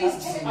touch your Please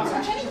cups?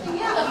 touch anything,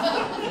 yeah.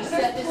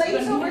 Set There's this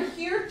plates banana. over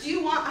here. Do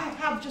you want, I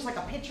have just like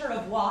a pitcher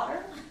of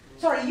water.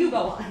 Sorry, you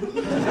go on.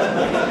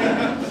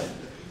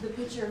 The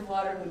pitcher of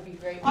water would be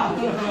great.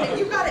 Oh,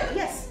 you got it,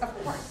 yes, of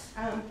course.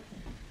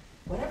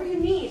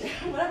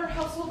 whatever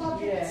household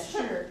objects.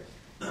 Yeah, sure.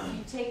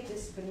 You take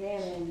this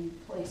banana and you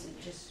place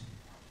it just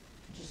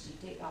you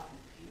take off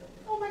the peel.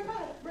 Oh my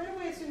God! Right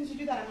away, as soon as you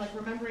do that, I'm like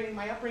remembering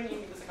my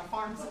upbringing. It was like a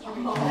farm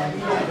situation. Oh,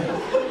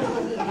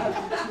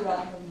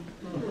 yeah.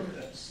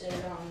 Sit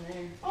it on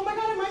there. Oh my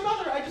God! And my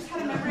mother. I just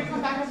had a memory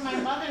come back of my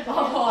mother. That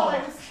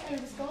I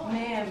was gone.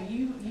 Ma'am,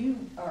 you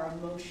are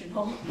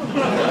emotional.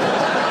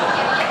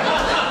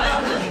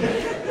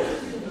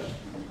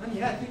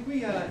 Yeah, I think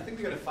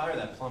we gotta fire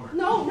that plumber.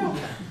 No.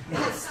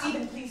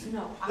 Stephen, please,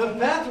 no. The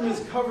bathroom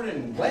is covered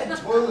in wet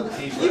toilet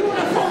paper. You want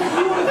to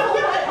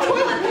wet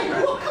toilet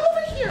paper? Well, come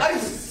over here.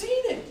 I've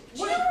seen it.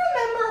 Do you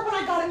remember when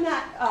I got in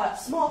that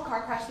small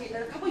car crash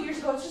a couple years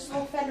ago? It was just a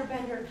little fender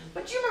bender.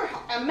 But do you remember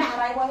how mad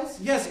I was?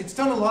 Yes, it's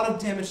done a lot of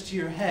damage to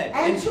your head.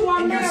 And to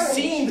our marriage. And you're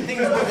seeing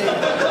things where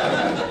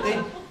they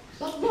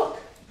But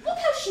look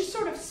how she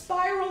sort of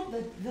spiraled.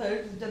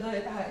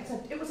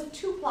 It was a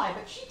 2-ply,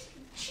 but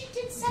she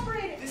did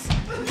separate it.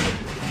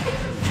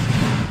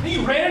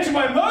 You ran into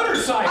my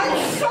motorcycle!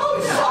 I'm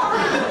so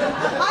sorry!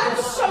 I'm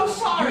so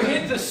sorry! You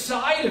hit the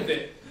side of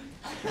it.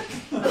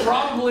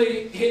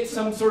 Probably hit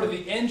some sort of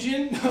the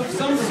engine of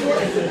some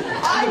sort.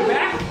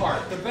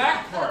 The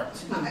back part.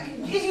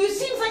 It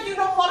seems like you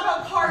know a lot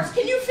about cars.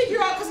 Can you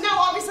figure out, because now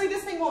obviously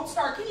this thing won't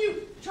start, can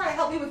you try to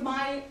help me with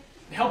my...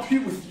 Help you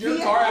with your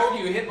car after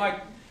you hit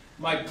my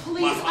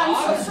Please, I'm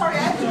so sorry. I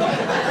have to go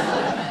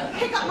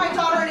pick up my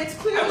daughter, and it's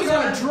clear. I was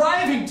on a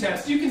driving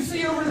test. You can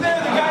see over there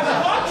the guys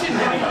are watching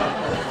me.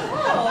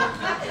 Oh.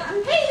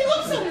 Hey, you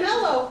look so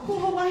mellow. Cool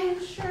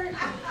Hawaiian shirt.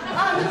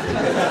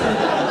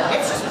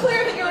 It's just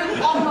clear that you're an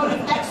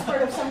automotive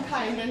expert of some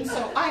kind, and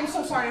so I'm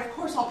so sorry. Of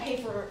course, I'll pay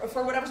for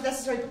whatever's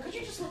necessary, but could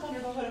you just look under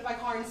the hood of my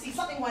car and see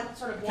something went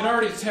sort of... I can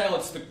already tell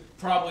it's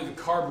probably the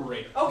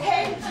carburetor.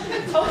 Okay.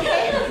 Just tell me.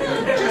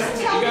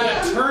 You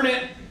gotta turn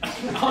it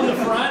on the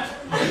front.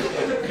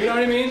 You know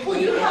what I mean? Will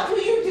you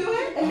do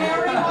it and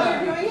narrate while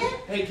you're doing it?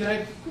 Hey, can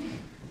I...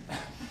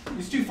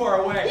 He's too far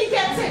away. He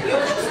gets it. You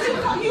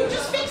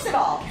just fix it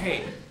all.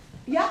 Hey.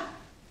 Yeah?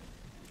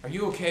 Are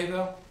you okay,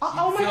 though?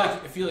 Oh my God.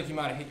 I feel like you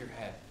might have hit your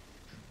head.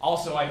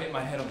 Also, I hit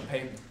my head on the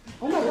pavement.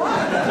 Oh my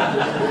God.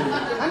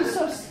 I'm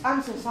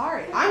so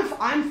sorry.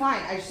 I'm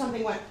fine.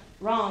 Something went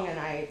wrong and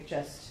I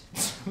just...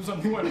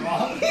 Something went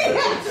wrong?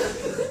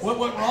 Yes. What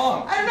went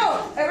wrong? I don't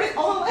know.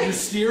 Your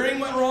steering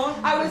went wrong?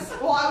 I'll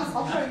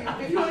show you.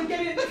 If you want to get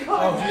in the car.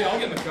 Oh, yeah, I'll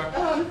get in the car.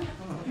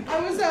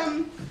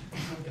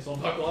 Guess I'll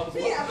buckle up as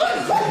well. Yeah.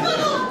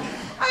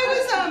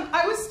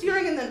 I was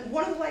steering and then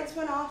one of the lights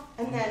went off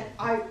and then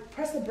I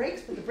pressed the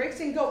brakes, but the brakes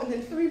didn't go and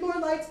then 3 more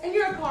lights and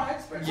you're a car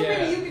expert, so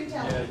maybe you can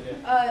tell.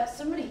 Yeah.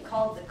 Somebody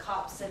called the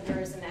cops, said there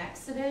was an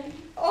accident.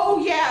 Oh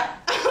yeah.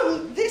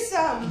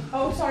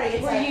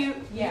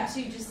 You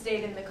two just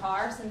stayed in the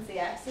car since the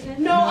accident?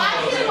 No, I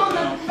hit him on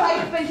the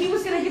bike, but he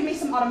was gonna give me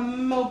some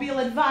automobile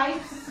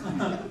advice.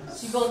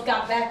 So you both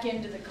got back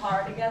into the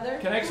car together?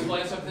 Can I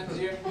explain something to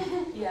you?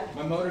 Yeah.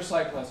 My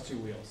motorcycle has 2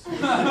 wheels.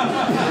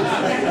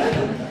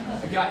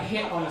 I got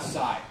hit on the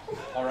side,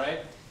 all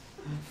right?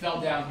 Fell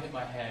down, hit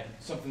my head.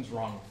 Something's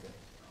wrong with it,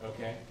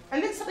 okay?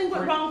 And then something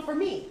went wrong for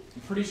me.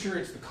 I'm pretty sure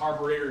it's the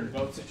carburetor in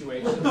both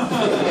situations. All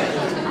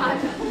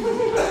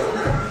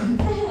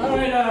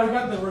right, we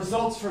got the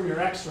results from your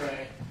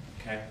x-ray.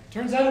 Okay.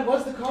 Turns out it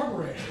was the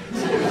carburetor.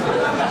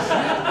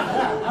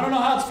 I don't know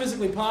how it's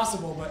physically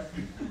possible, but...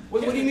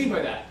 What do you mean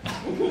by that?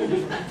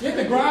 You hit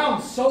the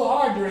ground so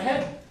hard, your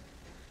head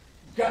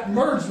got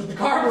merged with the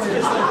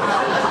carburetor.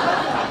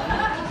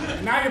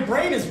 Now your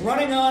brain is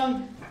running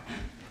on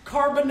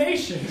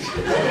carbonation.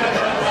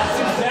 That's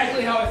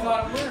exactly how I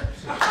thought it worked.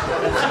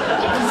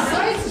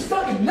 Science is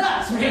fucking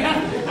nuts,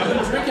 man. I've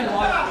been drinking a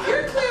lot.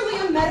 You're clearly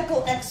a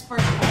medical expert.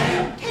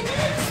 Can you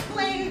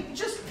explain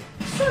just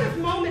sort of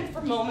moment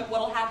for moment what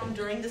will happen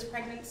during this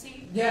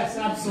pregnancy? Yes,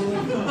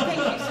 absolutely.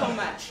 Thank you so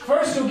much.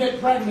 First, you'll get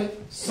pregnant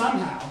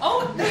somehow.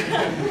 Oh,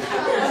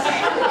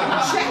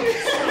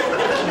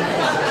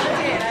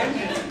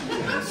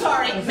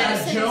 sorry, Was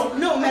that a joke?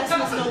 No,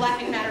 medicine is no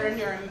laughing matter in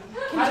your...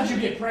 How did you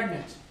get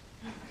pregnant?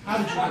 How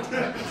did you get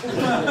pregnant?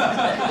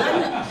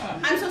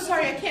 I'm so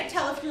sorry, I can't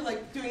tell if you're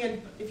like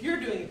if you're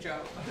doing a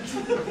joke.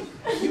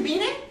 You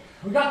mean it?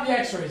 We got the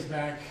x-rays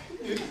back.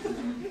 You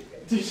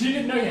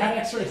didn't know you had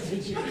x-rays,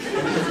 did you?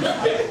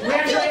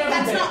 I feel like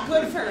that's not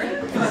good for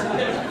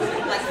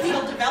like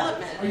fetal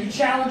development. Are you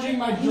challenging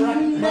my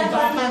direct... Never in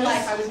my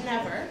life, I was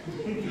never.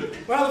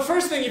 Well, the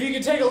first thing, if you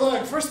could take a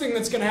look, first thing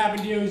that's going to happen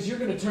to you is you're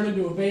going to turn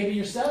into a baby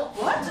yourself.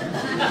 What?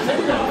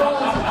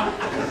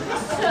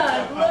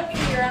 Son, look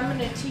here, I'm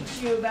going to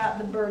teach you about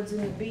the birds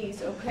and the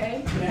bees,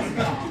 okay?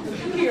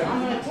 Here,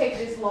 I'm going to take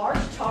this large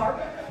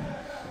tarp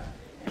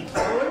and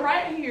throw it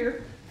right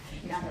here.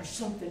 Now there's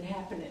something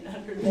happening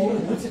under there.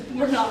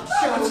 We're not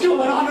sure. What's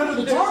going on under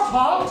the tarp,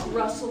 Pop? It's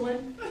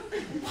rustling.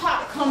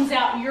 Pop comes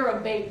out, you're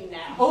a baby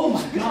now. Oh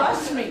my God.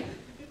 Trust me.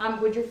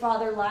 Would your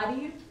father lie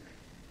to you?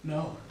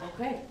 No.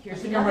 Okay, I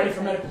here's think I'm ready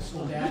for medical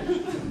school, Dad.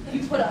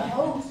 You put a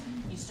hose,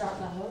 you start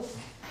the hose.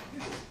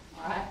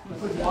 Alright.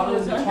 Put water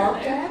in the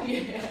tarp, Dad?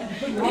 Yeah.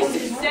 This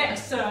is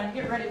sex, son.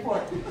 Get ready for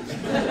it.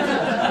 Looks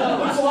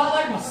a lot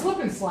like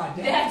slip and slide,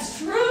 Dad. That's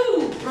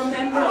true.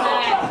 Remember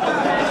that.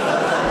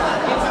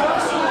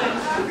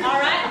 It's all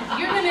right.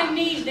 You're gonna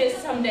need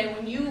this someday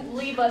when you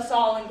leave us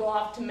all and go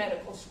off to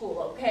medical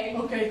school. Okay?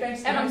 Okay,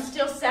 thanks, Dad. And I'm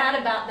still sad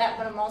about that,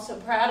 but I'm also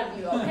proud of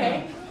you.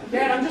 Okay?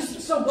 Dad, I'm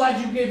just so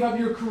glad you gave up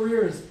your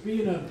career as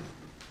being a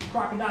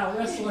crocodile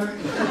wrestler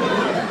so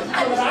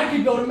that I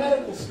could go to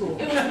medical school.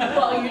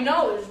 Well, you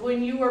know, it was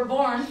when you were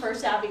born,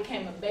 first I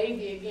became a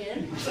baby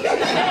again.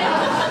 And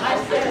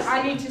I said,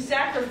 I need to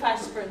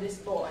sacrifice for this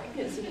boy,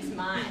 because he's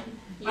mine.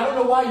 I don't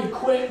know why you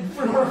quit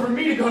in order for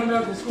me to go to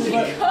medical school,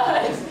 but...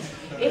 Because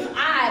if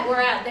I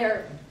were out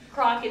there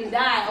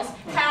crocodiles,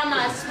 how am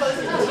I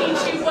supposed to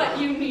teach you what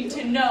you need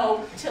to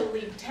know to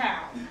leave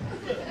town?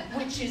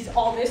 Which is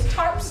all this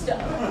tarp stuff.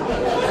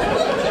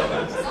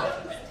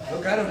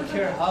 Look, I don't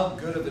care how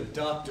good of a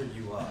doctor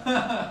you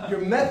are.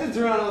 Your methods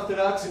are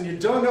unorthodox and you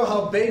don't know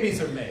how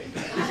babies are made.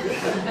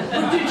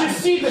 But did you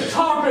see the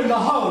tarp and the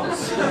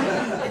hose?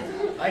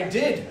 I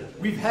did.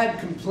 We've had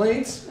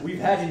complaints. We've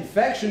had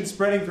infections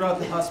spreading throughout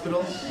the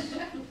hospital.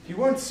 If you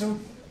weren't so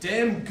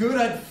damn good,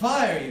 I'd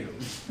fire you.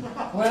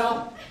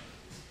 Well,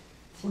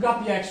 we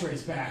got the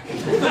x-rays back. I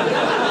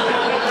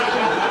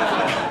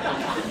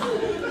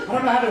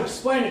don't know how to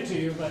explain it to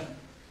you, but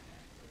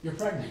you're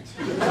pregnant.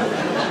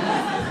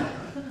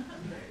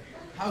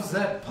 How's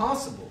that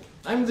possible?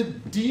 I'm the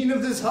dean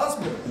of this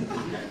hospital.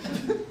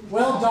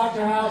 Well,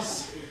 Dr.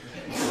 House,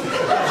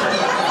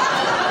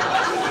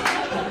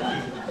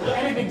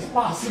 anything's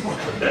possible.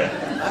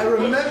 I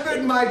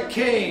remembered my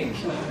cane.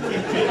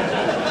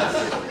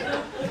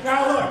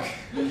 Now look,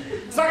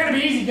 it's not going to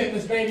be easy getting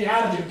this baby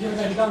out of you, given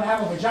that you don't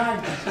have a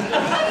vagina.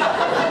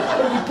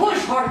 But if you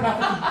push hard enough,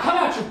 it can come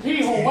out your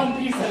pee hole one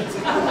piece at a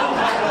time.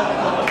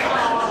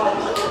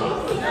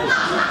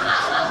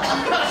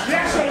 The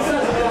x-ray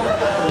says it all.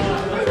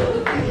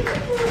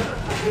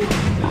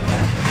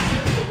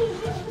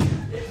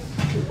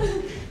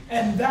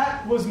 And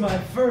that was my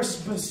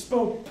first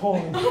bespoke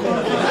poem.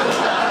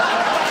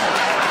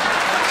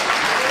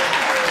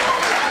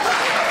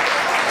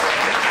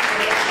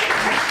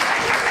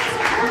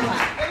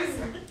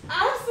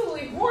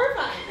 Absolutely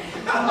horrifying.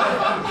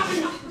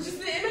 Just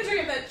the imagery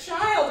of that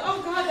child.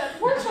 Oh God, that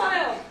poor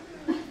child.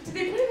 Did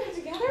they put him back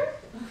together?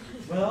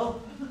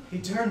 Well, he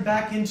turned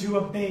back into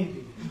a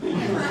baby.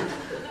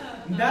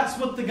 And that's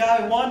what the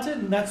guy wanted,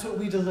 and that's what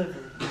we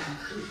delivered.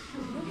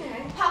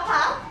 Okay.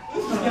 Papa,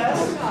 Yes?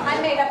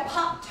 I made a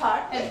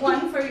Pop-Tart and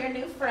one for your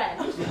new friend.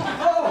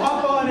 Oh,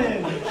 hop on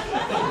in.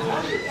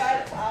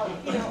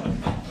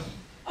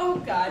 Oh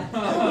God.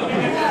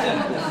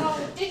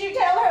 Did you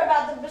tell her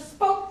about the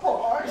bespoke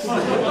porn?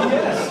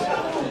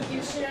 Yes,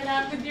 You share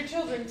that with your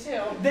children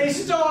too. they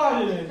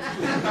started it.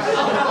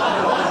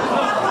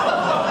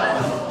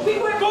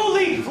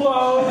 Fully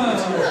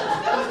clothed.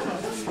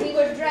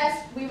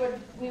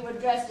 We were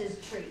dressed as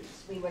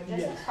trees. We were just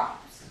Yes.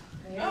 props.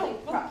 Oh,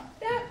 well,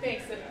 that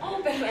makes it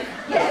all better.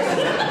 Yes.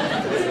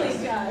 It really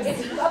does.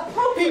 It's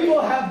appropriate.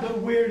 People have the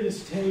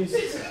weirdest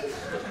tastes.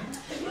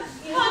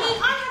 Honey,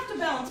 I have to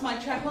balance my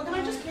checkbook, and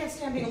I just can't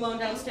stand being alone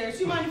downstairs.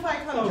 Do you mind if I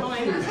come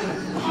join?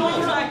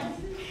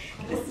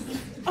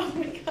 Oh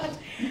my God.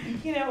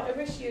 You know, I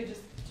wish you had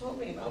just told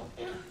me about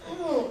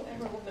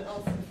everyone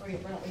else before you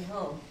brought me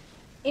home.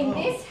 In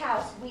this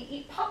house, we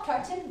eat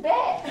Pop-Tarts in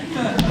bed.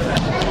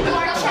 And do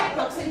our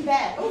checkbooks in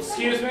bed. Oh,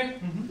 Excuse me?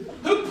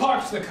 Who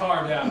parks the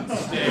car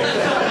downstairs?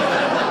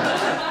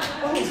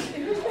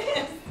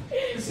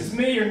 This is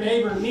me, your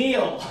neighbor,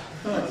 Neil.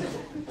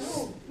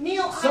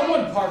 Neil,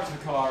 Someone parked the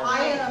car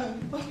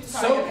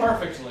so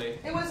perfectly.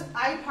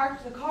 I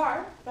parked the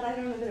car, but I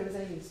don't know that it was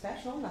anything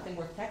special, nothing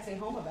worth texting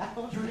home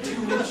about.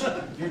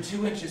 You're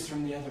 2 inches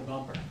from the other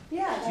bumper.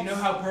 Yeah. Do you know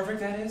how perfect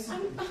that is?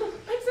 I'm so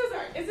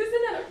sorry. Is this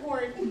another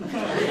porn?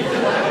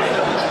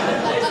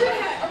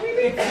 Are we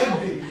being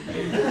filmed?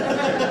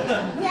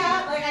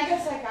 Yeah, like I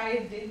guess like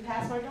I didn't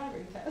pass my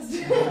driving test.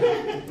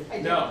 I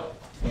did. No.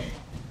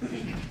 You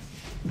need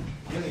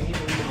to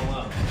leave them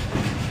alone.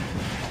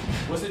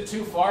 Was it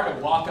too far to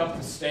walk up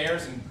the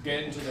stairs and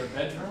get into their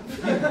bedroom?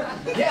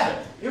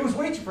 Yeah, it was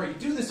way too far. You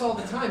do this all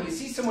the time. You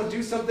see someone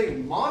do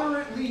something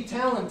moderately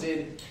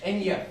talented,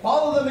 and you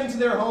follow them into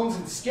their homes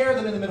and scare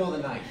them in the middle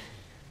of the night.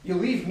 You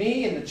leave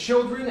me and the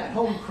children at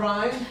home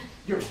crying.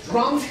 You're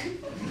drunk.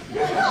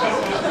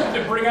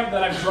 To bring up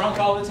that I'm drunk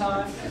all the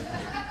time?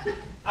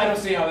 I don't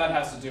see how that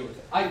has to do with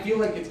it. I feel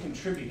like it's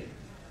contributing.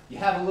 You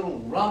have a little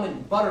rum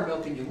and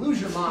buttermilk and you lose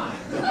your mind.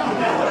 The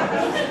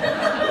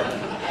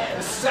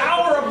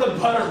sour of the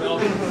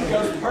buttermilk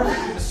goes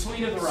perfect with the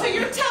sweet of the rum. So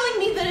you're telling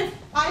me that if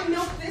I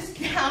milk this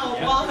cow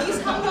while he's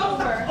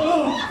hungover,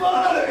 Oh,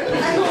 butter!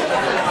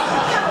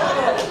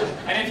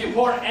 And if you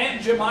pour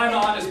Aunt Jemima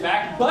on his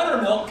back,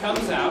 buttermilk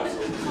comes out.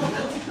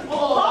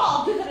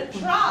 I'll give it a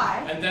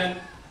try. And then,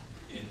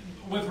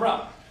 with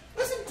rum.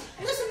 Listen,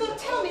 though,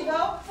 tell me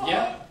though.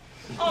 Yeah?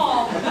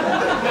 Oh. I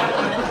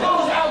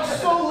was out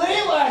so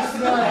late last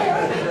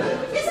night.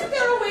 Isn't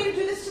there a way to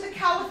do this to the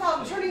cow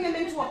without turning them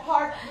into a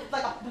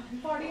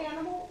party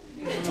animal?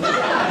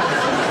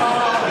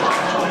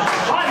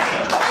 Honey!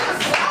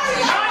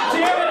 God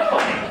damn it,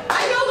 honey!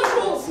 I know the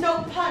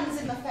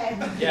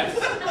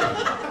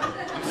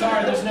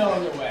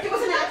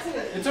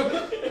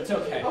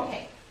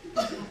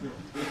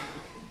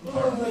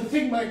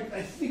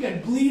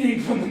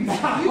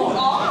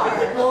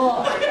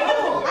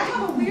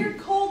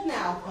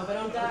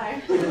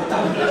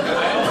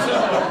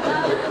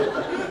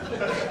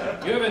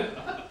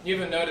You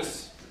haven't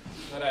noticed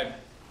that I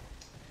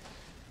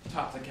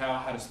taught the cow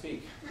how to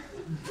speak.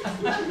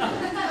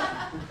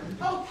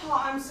 Oh,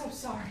 Pa, I'm so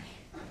sorry.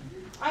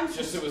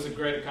 It was a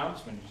great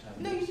accomplishment.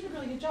 No, you did a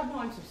really good job. No,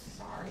 I'm so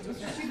sorry. It's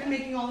just you've been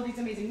making all of these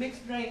amazing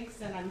mixed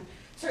drinks, and I'm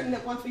certain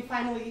that once we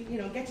finally,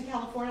 get to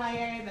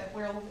California, that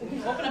we'll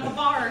open up a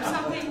bar or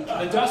something.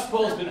 The Dust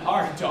Bowl's been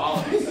hard to all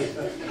of us.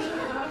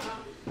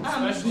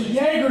 The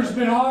Jaeger's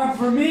been hard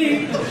for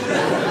me. You know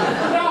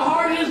how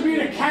hard it is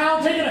being a cow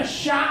taking a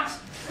shot?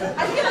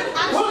 I feel like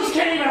Hooves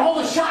can't even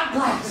hold a shot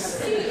glass.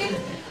 See,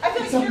 I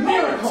feel like you're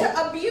going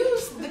to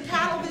abuse the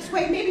cattle this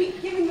way. Maybe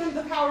giving them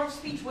the power of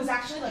speech was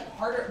actually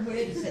harder.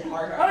 Is it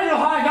harder? I don't even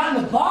know how I got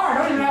in the bar.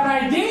 I don't even have an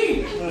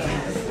ID.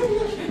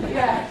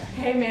 Yeah.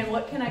 Hey man,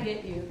 what can I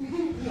get you?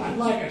 I would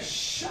like a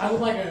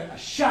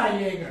shot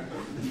of Jaeger.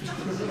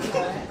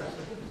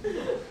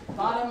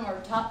 Bottom or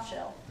top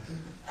shelf?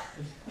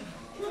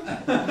 I'm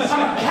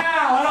a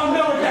cow. I don't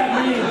know what that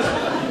means.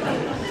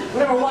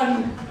 Whatever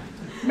one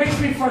makes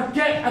me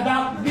forget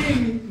about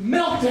being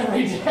milked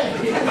every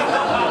day.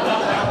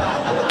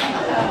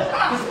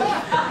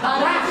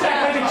 Laugh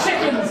at like the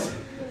chickens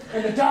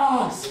and the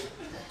dogs.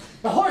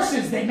 The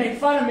horses, they make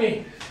fun of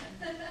me.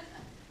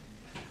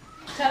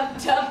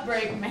 Tough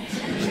break, man. Too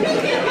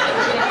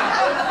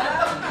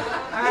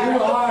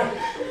hard.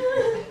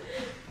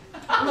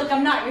 Look,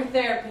 I'm not your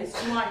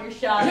therapist. You want your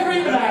shot? You ever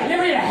eat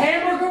a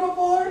hamburger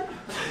before?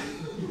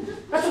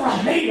 That's what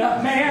I'm made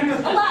of, man.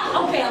 A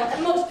lot. Okay,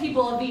 most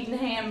people have eaten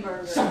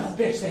hamburgers. Son of a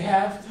bitch, they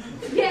have.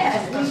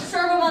 Yes, we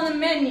serve them on the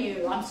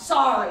menu. I'm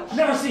sorry. I've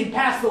never seen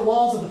past the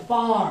walls of the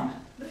farm.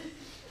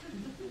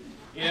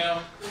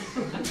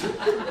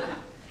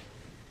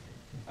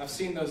 I've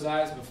seen those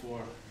eyes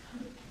before.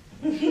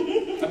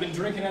 I've been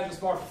drinking at this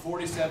bar for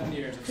 47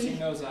 years. I've seen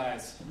those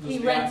eyes. He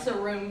rents a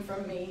room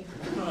from me.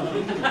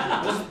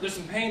 There's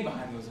some pain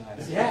behind those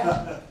eyes.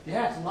 Yeah,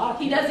 it's a lot.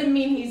 He doesn't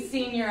mean he's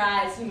seen your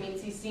eyes. He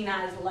means he's seen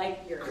eyes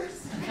like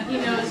yours. He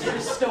knows your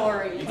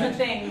story. It's a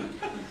thing.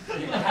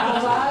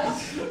 Cow's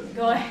eyes?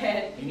 Go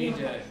ahead. You need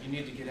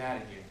to get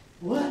out of here.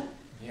 What?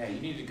 Yeah, you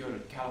need to go to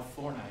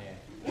California.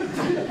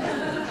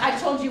 I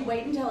told you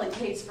wait until he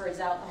pays for his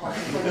alcohol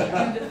before you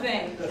do the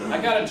thing.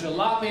 I got a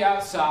jalopy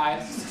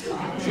outside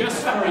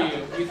just for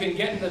you. You can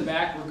get in the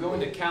back. We're going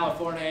to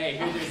California. Hey,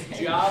 here there's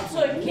jobs.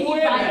 Look,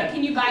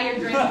 can you buy your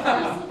drink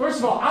first? First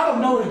of all, I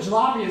don't know what a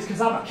jalopy is because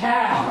I'm a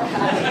cow.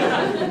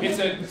 It's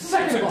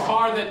a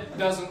car that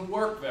doesn't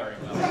work very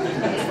well,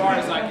 as far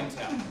as I can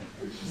tell.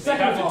 You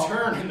have to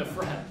turn in the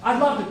front. I'd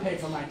love to pay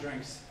for my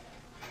drinks,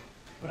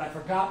 but I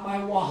forgot my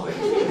wallet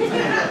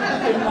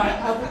in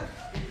my other.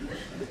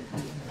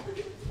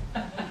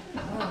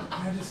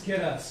 Can I just get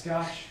a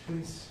scotch,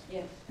 please?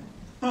 Yeah.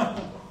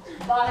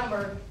 Bottom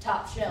or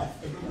top shelf?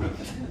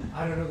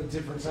 I don't know the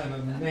difference. I'm a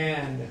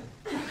man.